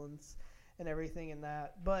like the villains and everything in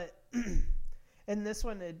that. But in this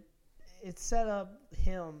one, it set up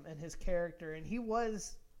him and his character, and he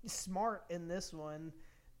was smart in this one.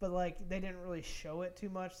 But, like, they didn't really show it too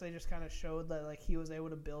much. They just kind of showed that, like, he was able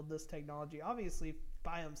to build this technology, obviously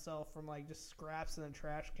by himself, from, like, just scraps in a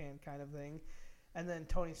trash can kind of thing. And then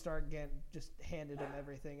Tony Stark just handed him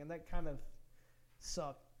everything. And that kind of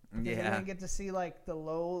sucked. Because we didn't get to see, like, the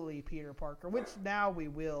lowly Peter Parker, which now we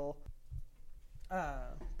will.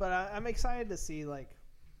 But I'm excited to see, like,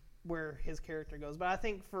 where his character goes. But I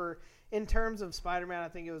think in terms of Spider-Man, I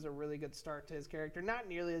think it was a really good start to his character. Not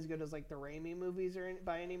nearly as good as like the Raimi movies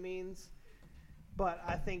by any means, but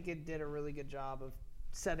I think it did a really good job of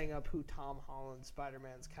setting up who Tom Holland's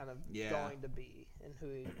Spider-Man's kind of going to be and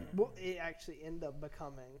who it actually end up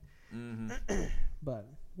becoming. Mm-hmm. But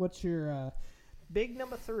what's your big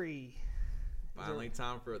number 3? Finally,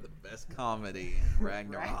 time for the best comedy,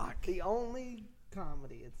 Ragnarok. The only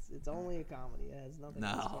comedy. It's only a comedy. It has nothing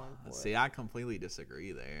else going for it. See, I completely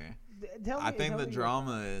disagree there. I think the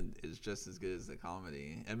drama is just as good as the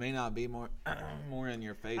comedy. It may not be more in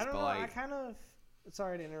your face, but like, I kind of,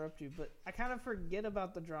 sorry to interrupt you, but I kind of forget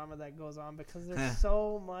about the drama that goes on because there's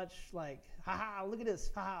so much like, haha, look at this,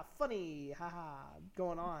 haha, funny, haha,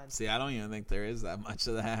 going on. See, I don't even think there is that much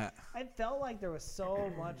of that. I felt like there was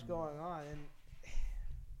so much going on, and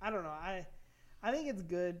I don't know. I think it's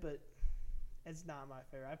good, but it's not my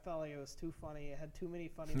favorite. I felt like it was too funny. It had too many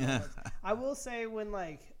funny moments. I will say when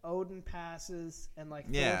like Odin passes and like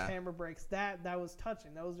Thor's hammer breaks, that was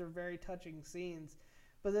touching. Those are very touching scenes.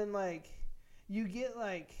 But then like you get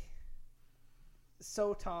like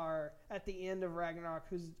Sotar at the end of Ragnarok,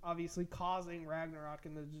 who's obviously causing Ragnarok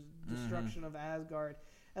and the destruction of Asgard,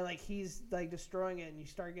 and like he's like destroying it, and you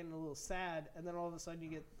start getting a little sad, and then all of a sudden you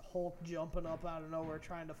get Hulk jumping up out of nowhere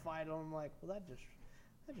trying to fight him. I'm like, well, that just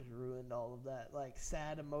ruined all of that like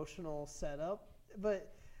sad emotional setup.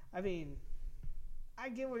 But I mean, I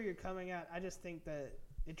get where you're coming at. I just think that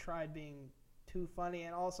it tried being too funny,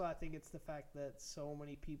 and also I think it's the fact that so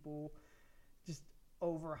many people just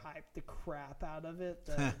overhyped the crap out of it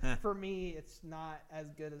that for me it's not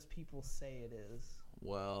as good as people say it is.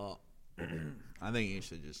 Well, I think you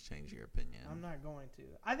should just change your opinion. I'm not going to.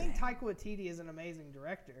 I think Taika Waititi is an amazing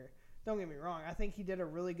director. Don't get me wrong. I think he did a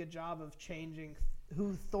really good job of changing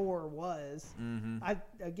who Thor was. Mm-hmm.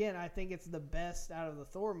 I think it's the best out of the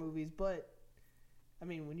Thor movies, but I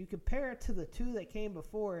mean, when you compare it to the 2 that came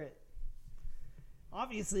before it,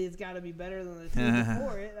 obviously it's got to be better than the 2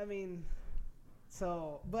 before it. I mean,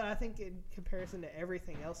 but I think in comparison to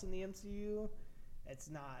everything else in the MCU, it's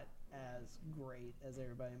not as great as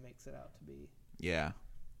everybody makes it out to be. Yeah.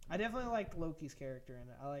 I definitely liked Loki's character in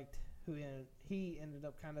it. I liked who he ended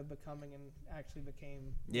up kind of becoming and actually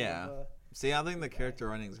became. See, I think the character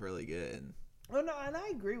running is really good. Oh no, and I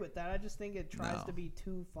agree with that. I just think it tries to be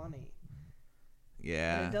too funny.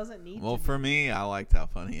 Yeah, and it doesn't need. Well, for me, I liked how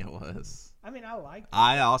funny it was. I mean, I liked it.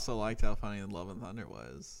 I also liked how funny Love and Thunder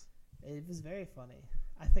was. It was very funny.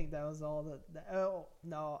 I think that was all oh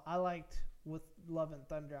no, I liked with Love and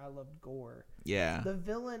Thunder. I loved gore. Yeah, the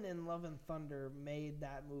villain in Love and Thunder made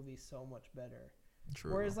that movie so much better.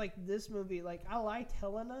 True. Whereas like this movie, like I liked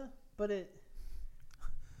Helena, but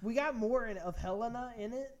we got more of Helena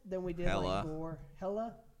in it than we did like Gore.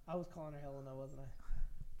 Hela? I was calling her Helena, wasn't I?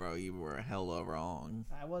 Bro, you were hella wrong.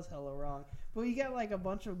 I was hella wrong. But you get like a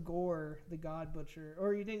bunch of Gore, the God Butcher,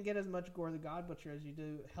 or you didn't get as much Gore, the God Butcher, as you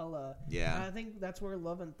do Hela. Yeah. And I think that's where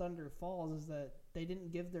Love and Thunder falls, is that they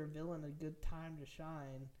didn't give their villain a good time to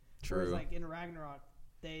shine. True. Whereas like in Ragnarok,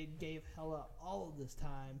 they gave Hela all of this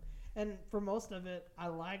time. And for most of it, I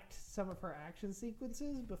liked some of her action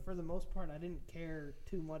sequences, but for the most part, I didn't care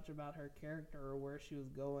too much about her character or where she was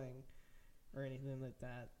going or anything like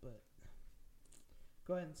that. But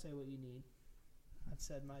go ahead and say what you need. I've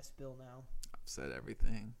said my spill now. I've said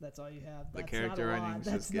everything. That's all you have. The character writing's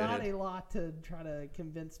just good. That's not a lot to try to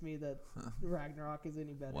convince me that Ragnarok is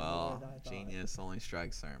any better well, than I thought. genius only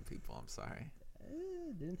strikes certain people. I'm sorry.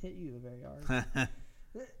 It didn't hit you very hard.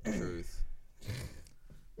 Truth.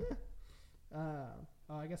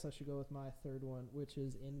 I guess I should go with my third one, which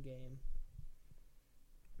is Endgame.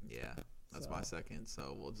 Yeah, that's my second.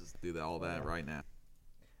 So we'll just do all that right now.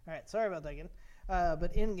 All right, sorry about that again.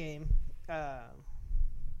 But Endgame,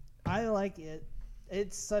 I like it.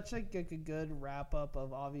 It's such a good wrap up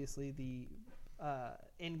of obviously the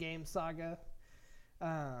Endgame saga.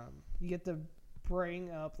 You get to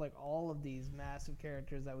bring up like all of these massive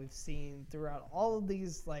characters that we've seen throughout all of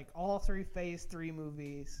these, like all three Phase 3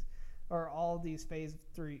 movies, or all of these Phase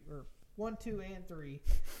 3 or 1, 2, and 3.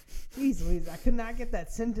 Jeez Louise, I could not get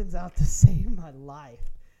that sentence out to save my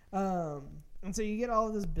life. And so you get all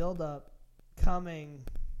of this build up coming,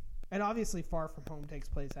 and obviously Far From Home takes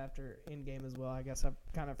place after Endgame as well. I guess I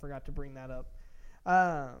kind of forgot to bring that up.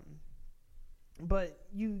 But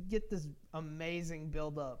you get this amazing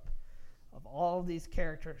build up of all of these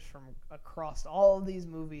characters from across all of these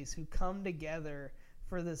movies who come together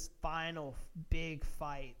for this final big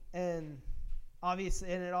fight. And obviously,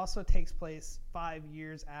 and it also takes place 5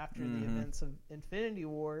 years after the events of Infinity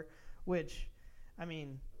War, which, I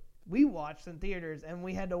mean, we watched in theaters and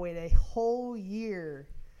we had to wait a whole year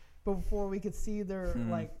before we could see their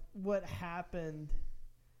like what happened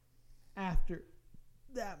after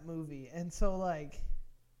that movie. And so like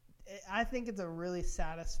I think it's a really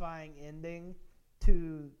satisfying ending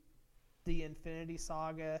to the Infinity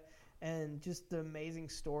Saga, and just the amazing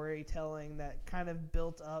storytelling that kind of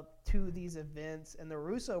built up to these events. And the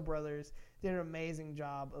Russo brothers did an amazing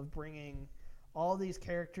job of bringing all these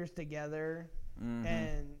characters together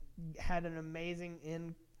and had an amazing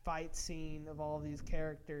end fight scene of all of these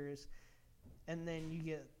characters. And then you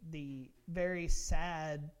get the very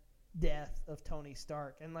sad death of Tony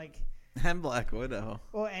Stark. And like... And Black Widow.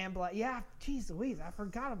 Oh, and Black... Yeah, jeez Louise, I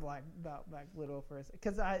forgot about Black Widow for a second.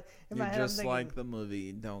 Because in my head, just I'm thinking, like the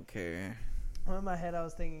movie, don't care. In my head, I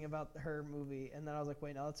was thinking about her movie, and then I was like,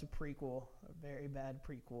 wait, no, that's a prequel. A very bad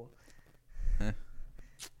prequel.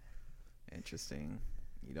 Interesting.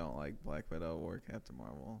 You don't like Black Widow or Captain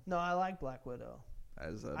Marvel? No, I like Black Widow.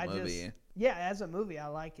 As a movie? As a movie, I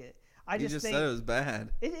like it. You just said it was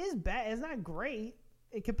bad. It is bad. It's not great.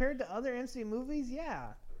 Compared to other MCU movies, yeah.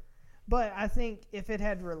 But I think if it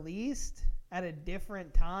had released at a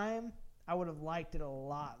different time, I would have liked it a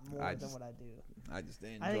lot more than what I do. I just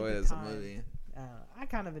didn't enjoy it as a movie. I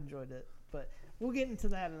kind of enjoyed it, but we'll get into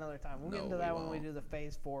that another time. We'll get into that when we do the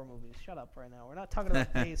Phase 4 movies. Shut up right now. We're not talking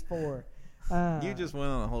about Phase 4. You just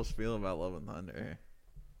went on a whole spiel about Love and Thunder.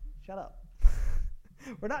 Shut up.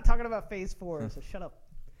 We're not talking about Phase 4, so shut up.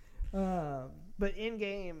 But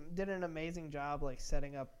Endgame did an amazing job, like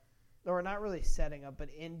setting up, or not really setting up, but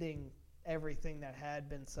ending everything that had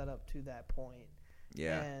been set up to that point.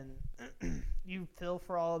 Yeah. And you feel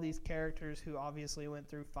for all of these characters who obviously went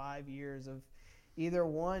through 5 years of either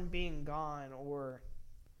one being gone or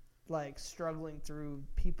like struggling through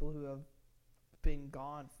people who have been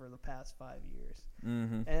gone for the past 5 years.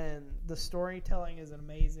 And the storytelling is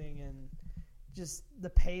amazing, and just the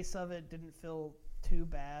pace of it didn't feel too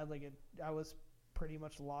bad. Like I was pretty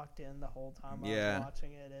much locked in the whole time I was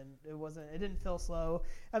watching it, and it didn't feel slow.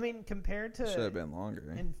 I mean, compared to should have been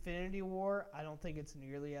longer. Infinity War, I don't think it's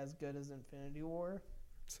nearly as good as Infinity War.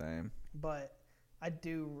 Same. But I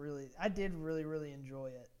did really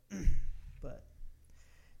enjoy it. But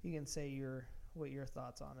you can say what your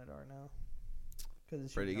thoughts on it are now, because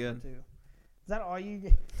it's pretty your number good. 2. Is that all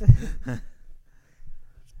you?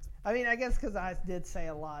 I mean, I guess because I did say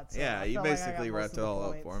a lot. So yeah, you basically wrapped it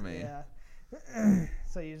all up for me. Yeah.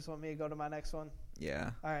 So you just want me to go to my next one?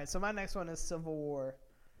 Yeah. All right, so my next one is Civil War,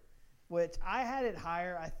 which I had it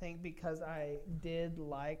higher, I think, because I did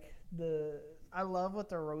like I love what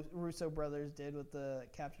the Russo brothers did with the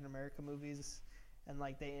Captain America movies, and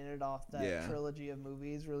like they ended off that trilogy of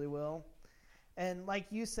movies really well. And like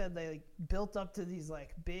you said, they built up to these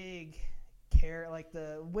like big like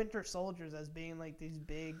the Winter Soldiers as being like these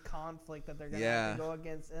big conflict that they're going to have to go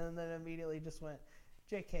against, and then immediately just went,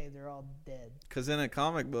 JK, they're all dead. Because in a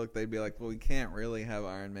comic book, they'd be like, well, we can't really have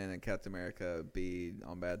Iron Man and Captain America be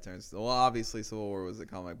on bad terms. Well, obviously, Civil War was a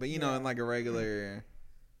comic. But, you know, in like a regular,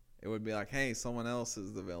 it would be like, hey, someone else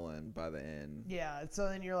is the villain by the end. Yeah, so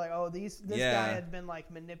then you're like, oh, this guy had been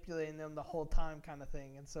like manipulating them the whole time kind of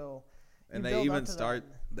thing. And so. And they even start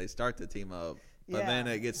to team up. But then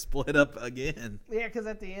it gets split up again. Yeah, because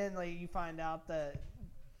at the end, like, you find out that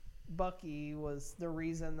Bucky was the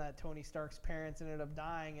reason that Tony Stark's parents ended up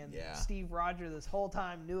dying, and Steve Rogers this whole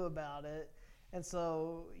time knew about it, and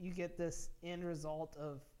so you get this end result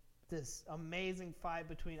of this amazing fight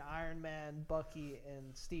between Iron Man, Bucky,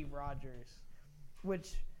 and Steve Rogers,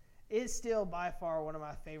 which is still by far one of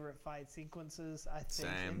my favorite fight sequences, I think,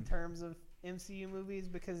 in terms of MCU movies,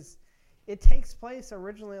 because it takes place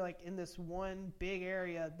originally like in this one big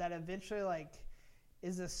area that eventually like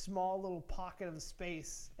is a small little pocket of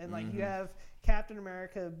space, and like you have Captain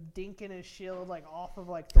America dinking his shield like off of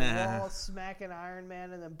like the wall, smacking Iron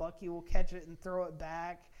Man, and then Bucky will catch it and throw it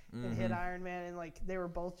back and hit Iron Man, and like they were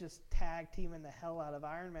both just tag teaming the hell out of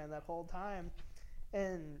Iron Man that whole time.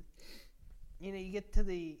 And you know, you get to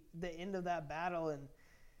the end of that battle, and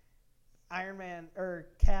Iron Man or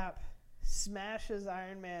Cap smashes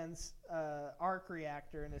Iron Man's arc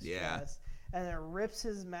reactor in his chest, and then rips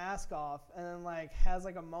his mask off, and then like has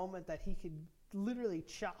like a moment that he could literally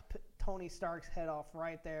chop Tony Stark's head off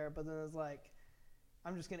right there, but then it's like,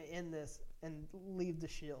 I'm just gonna end this and leave the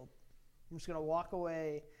shield. I'm just gonna walk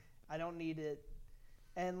away. I don't need it.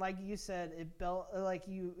 And like you said, like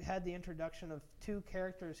you had the introduction of two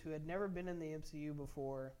characters who had never been in the MCU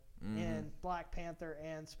before, in Black Panther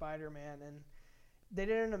and Spider-Man, and they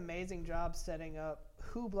did an amazing job setting up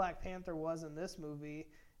who Black Panther was in this movie.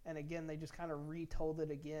 And again, they just kind of retold it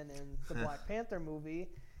again in the Black Panther movie.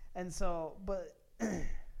 And so, but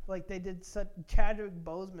like they did such, Chadwick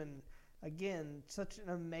Boseman, again, such an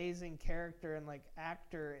amazing character and like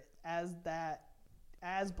actor as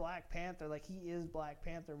Black Panther. Like he is Black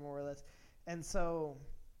Panther more or less. And so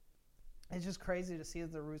it's just crazy to see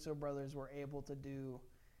that the Russo brothers were able to do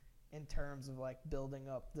in terms of like building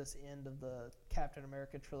up this end of the Captain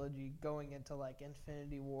America trilogy, going into like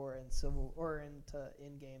Infinity War and into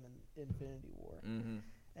Endgame and Infinity War.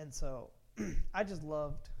 And so I just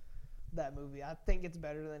loved that movie. I think it's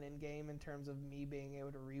better than Endgame in terms of me being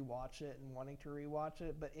able to rewatch it and wanting to rewatch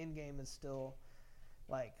it, but Endgame is still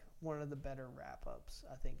like one of the better wrap-ups,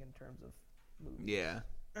 I think, in terms of movies. Yeah.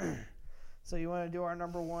 So you want to do our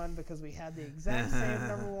number one, because we had the exact same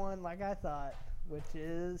number one like I thought, which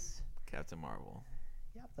is Captain Marvel.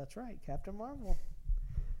 Yep, that's right, Captain Marvel.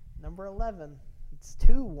 Number 11. It's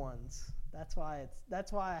 2 ones. That's why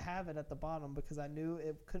I have it at the bottom, because I knew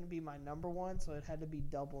it couldn't be my number one, so it had to be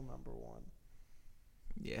double number one.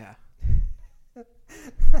 Yeah.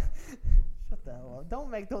 Shut the hell up. Don't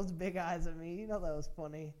make those big eyes at me. You know that was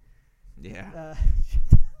funny. Yeah.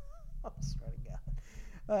 I swear to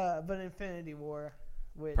God. But Infinity War.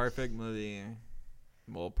 Which, perfect movie.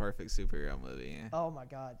 Well, perfect superhero movie. Oh my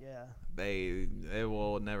God, yeah. It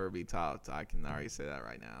will never be topped. I can already say that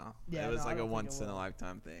right now. Yeah, it was like a once in a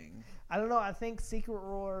lifetime thing. I don't know. I think Secret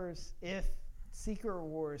Wars, if Secret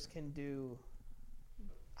Wars can do,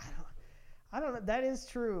 I don't know. That is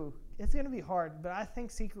true. It's going to be hard, but I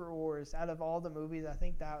think Secret Wars, out of all the movies, I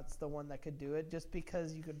think that's the one that could do it, just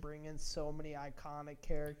because you could bring in so many iconic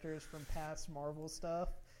characters from past Marvel stuff.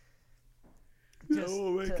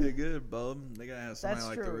 No, make it good, bub. They gotta have somebody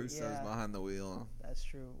like the Russos behind the wheel. That's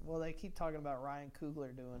true. Well, they keep talking about Ryan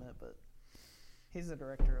Coogler doing it, but he's the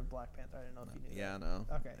director of Black Panther. I didn't know if you knew that. Yeah, I know.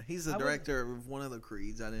 Okay. He's the director of one of the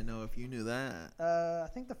Creeds. I didn't know if you knew that. I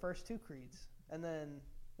think the first 2 Creeds. And then,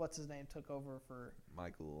 what's his name, took over for...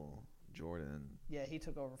 Michael Jordan. Yeah, he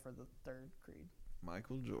took over for the 3rd Creed.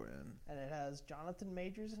 Michael Jordan. And it has Jonathan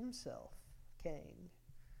Majors himself, Kang,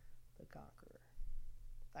 the Conqueror.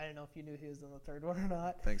 I didn't know if you knew he was in the 3rd one or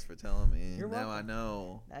not. Thanks for telling me. You're welcome. Now I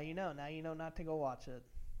know. Now you know. Now you know not to go watch it.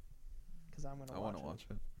 Because I'm going to watch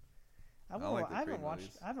it. I want to watch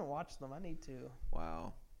it. I haven't watched them. I need to.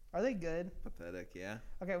 Wow. Are they good? Pathetic, yeah.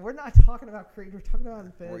 Okay, we're not talking about Creed. We're talking about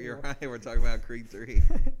Infinity War. You're right. We're talking about Creed 3.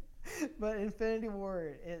 But Infinity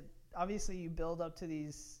War, obviously you build up to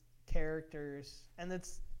these characters, and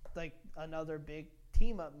it's like another big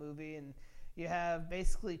team-up movie, and you have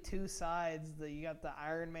basically 2 sides. You got the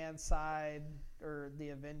Iron Man side, or the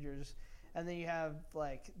Avengers, and then you have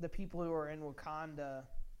like the people who are in Wakanda.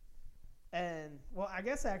 And well, I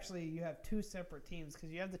guess actually you have 2 separate teams,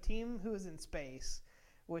 because you have the team who is in space,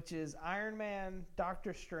 which is Iron Man,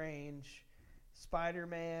 Doctor Strange,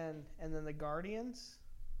 Spider-Man, and then the Guardians,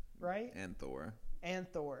 right? And Thor. and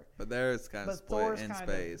Thor. But they're kind of split in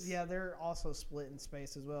space. Yeah, they're also split in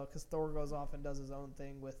space as well because Thor goes off and does his own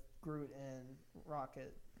thing with Groot and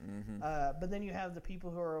Rocket. Mm-hmm. But then you have the people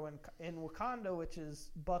who are in Wakanda, which is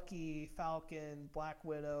Bucky, Falcon, Black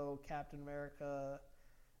Widow, Captain America,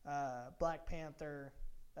 Black Panther,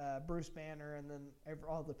 Bruce Banner, and then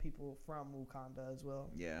all the people from Wakanda as well.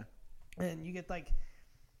 Yeah. And you get like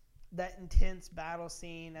that intense battle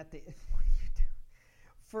scene at the. What do you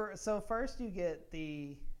do? So first you get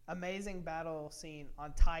the amazing battle scene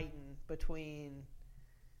on Titan between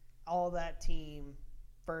all that team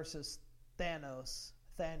versus Thanos.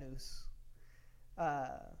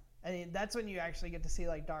 I mean, that's when you actually get to see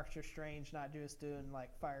like Doctor Strange not just doing like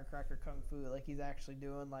firecracker kung fu, like he's actually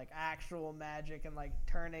doing like actual magic and like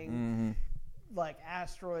turning like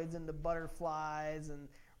asteroids into butterflies and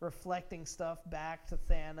reflecting stuff back to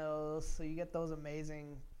Thanos. So you get those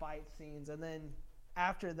amazing fight scenes, and then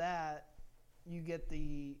after that you get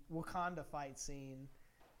the Wakanda fight scene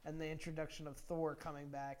and the introduction of Thor coming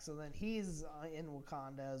back. So then he's in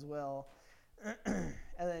Wakanda as well. And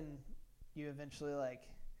then you eventually like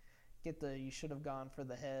get the you should have gone for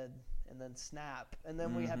the head and then snap, and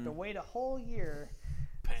then we have to wait a whole year.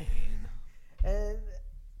 Pain. And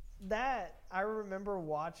that I remember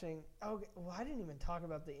watching. Oh, well, I didn't even talk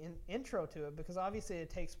about the intro to it because obviously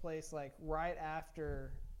it takes place like right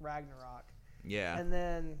after Ragnarok. Yeah. And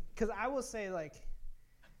then because I will say like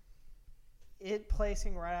it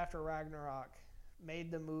placing right after Ragnarok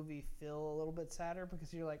made the movie feel a little bit sadder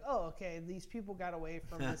because you're like, oh, okay, these people got away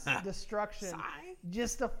from this destruction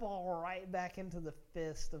just to fall right back into the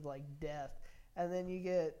fist of like death. And then you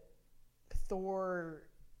get Thor,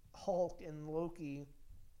 Hulk, and Loki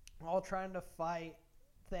all trying to fight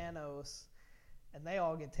Thanos, and they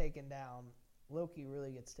all get taken down. Loki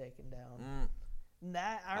really gets taken down.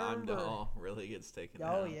 That I remember. Heimdall really gets taken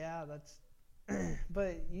down. Oh yeah, that's.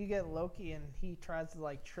 But you get Loki and he tries to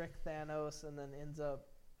like trick Thanos and then ends up.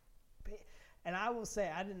 And I will say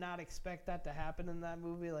I did not expect that to happen in that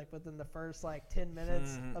movie. Like within the first like 10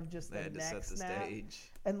 minutes of just the neck snap.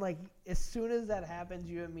 Stage. And like as soon as that happens,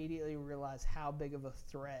 you immediately realize how big of a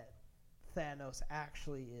threat Thanos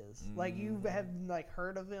actually is. Like you have like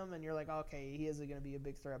heard of him and you're like, okay, he is going to be a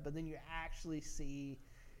big threat. But then you actually see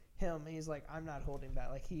him and he's like, I'm not holding back.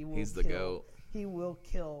 Like he's the GOAT. He will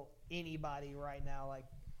kill anybody right now, like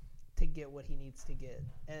to get what he needs to get.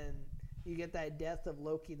 And you get that death of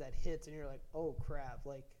Loki that hits and you're like, oh crap,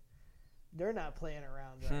 like they're not playing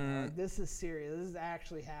around right now. Like, this is serious. This is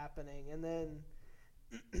actually happening. And then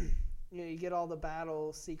you get all the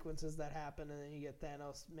battle sequences that happen, and then you get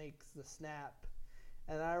Thanos makes the snap.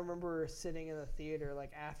 And I remember sitting in the theater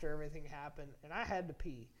like after everything happened, and I had to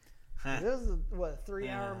pee. This was a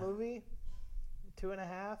 3-hour movie?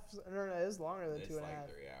 2.5? No, it was longer than 2.5. 3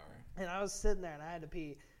 hours. And I was sitting there and I had to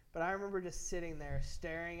pee. But I remember just sitting there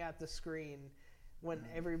staring at the screen when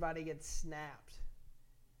everybody gets snapped.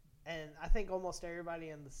 And I think almost everybody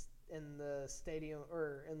in the stadium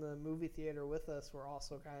or in the movie theater with us were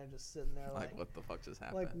also kind of just sitting there like what the fuck just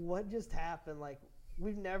happened? Like what just happened? Like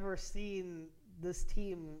we've never seen this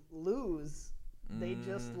team lose. They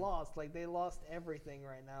just lost. Like they lost everything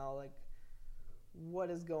right now. Like what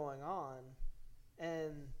is going on?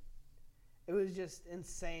 And it was just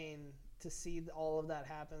insane to see all of that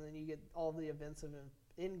happen. And you get all the events of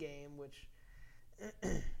Endgame, which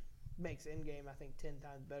makes Endgame, I think, 10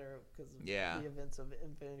 times better because of the events of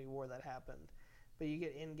Infinity War that happened. But you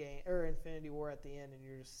get Endgame or Infinity War at the end, and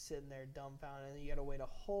you're just sitting there dumbfounded, and you got to wait a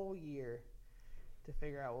whole year to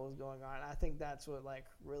figure out what was going on. I think that's what like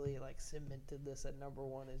really like cemented this at number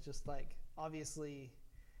one. Is just like obviously,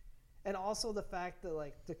 and also the fact that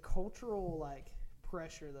like the cultural like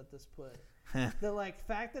pressure that this put. The like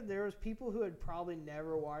fact that there was people who had probably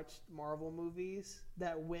never watched Marvel movies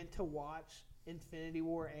that went to watch Infinity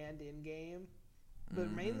War and Endgame,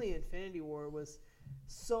 but mainly Infinity War was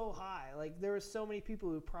so high. Like there were so many people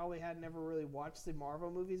who probably had never really watched the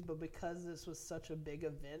Marvel movies, but because this was such a big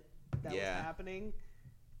event that was happening,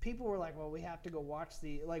 people were like, well, we have to go watch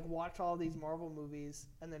watch all these Marvel movies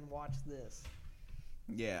and then watch this.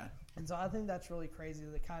 Yeah. And so I think that's really crazy,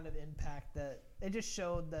 the kind of impact that it just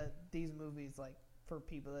showed that these movies, like for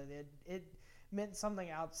people, that it meant something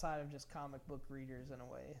outside of just comic book readers in a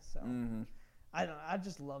way. So I don't know, I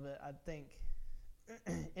just love it. I think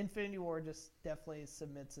Infinity War just definitely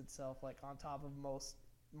submits itself like on top of most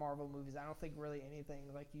Marvel movies. I don't think really anything,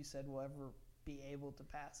 like you said, will ever be able to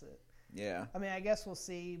pass it. Yeah. I mean, I guess we'll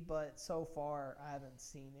see, but so far I haven't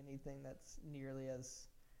seen anything that's nearly as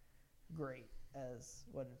great as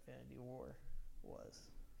what Infinity War was.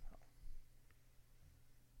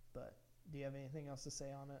 But Do you have anything else to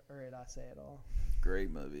say on it, or did I say it all?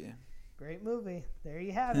 Great movie. Great movie. There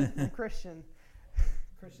you have it from Christian.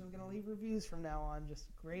 Christian's going to leave reviews from now on. Just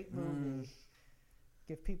great movie.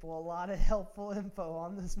 Give people a lot of helpful info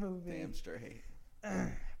on this movie. Damn straight.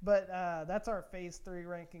 But that's our Phase 3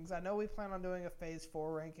 rankings. I know we plan on doing a Phase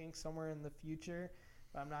 4 ranking somewhere in the future,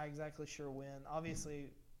 but I'm not exactly sure when.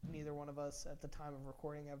 Obviously, neither one of us at the time of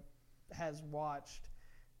recording has watched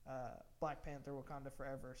Black Panther Wakanda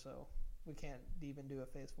Forever, so we can't even do a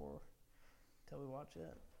Phase 4 until we watch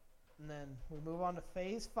it. And then we move on to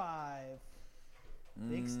Phase 5.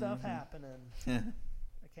 Big stuff happening. I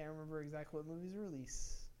can't remember exactly what movies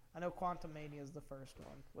release. I know Quantumania is the first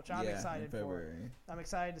one, which I'm excited for. I'm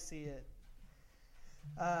excited to see it.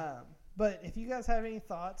 But if you guys have any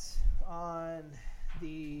thoughts on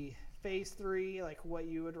the Phase 3, like what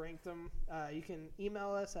you would rank them, you can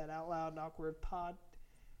email us at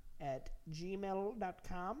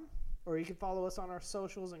outloudandawkwardpod@gmail.com, or you can follow us on our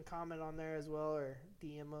socials and comment on there as well, or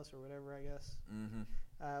DM us or whatever, I guess,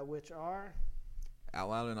 which are... Out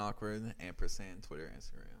Loud and Awkward, ampersand, Twitter,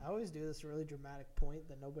 Instagram. I always do this really dramatic point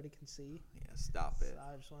that nobody can see. Yeah, stop it. So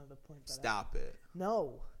I just wanted to point that out. Stop it.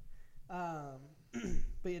 No. But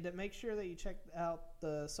yeah, make sure that you check out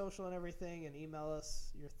the social and everything and email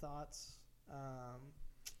us your thoughts. I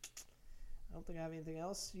don't think I have anything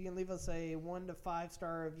else. You can leave us a 1 to 5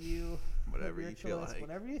 star review. Whatever you feel like.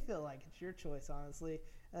 Whatever you feel like. It's your choice, honestly.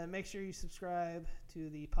 And make sure you subscribe to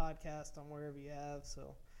the podcast on wherever you have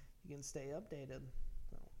so you can stay updated.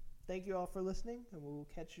 So, thank you all for listening, and we'll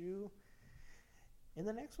catch you in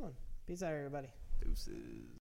the next one. Peace out, everybody. Deuces.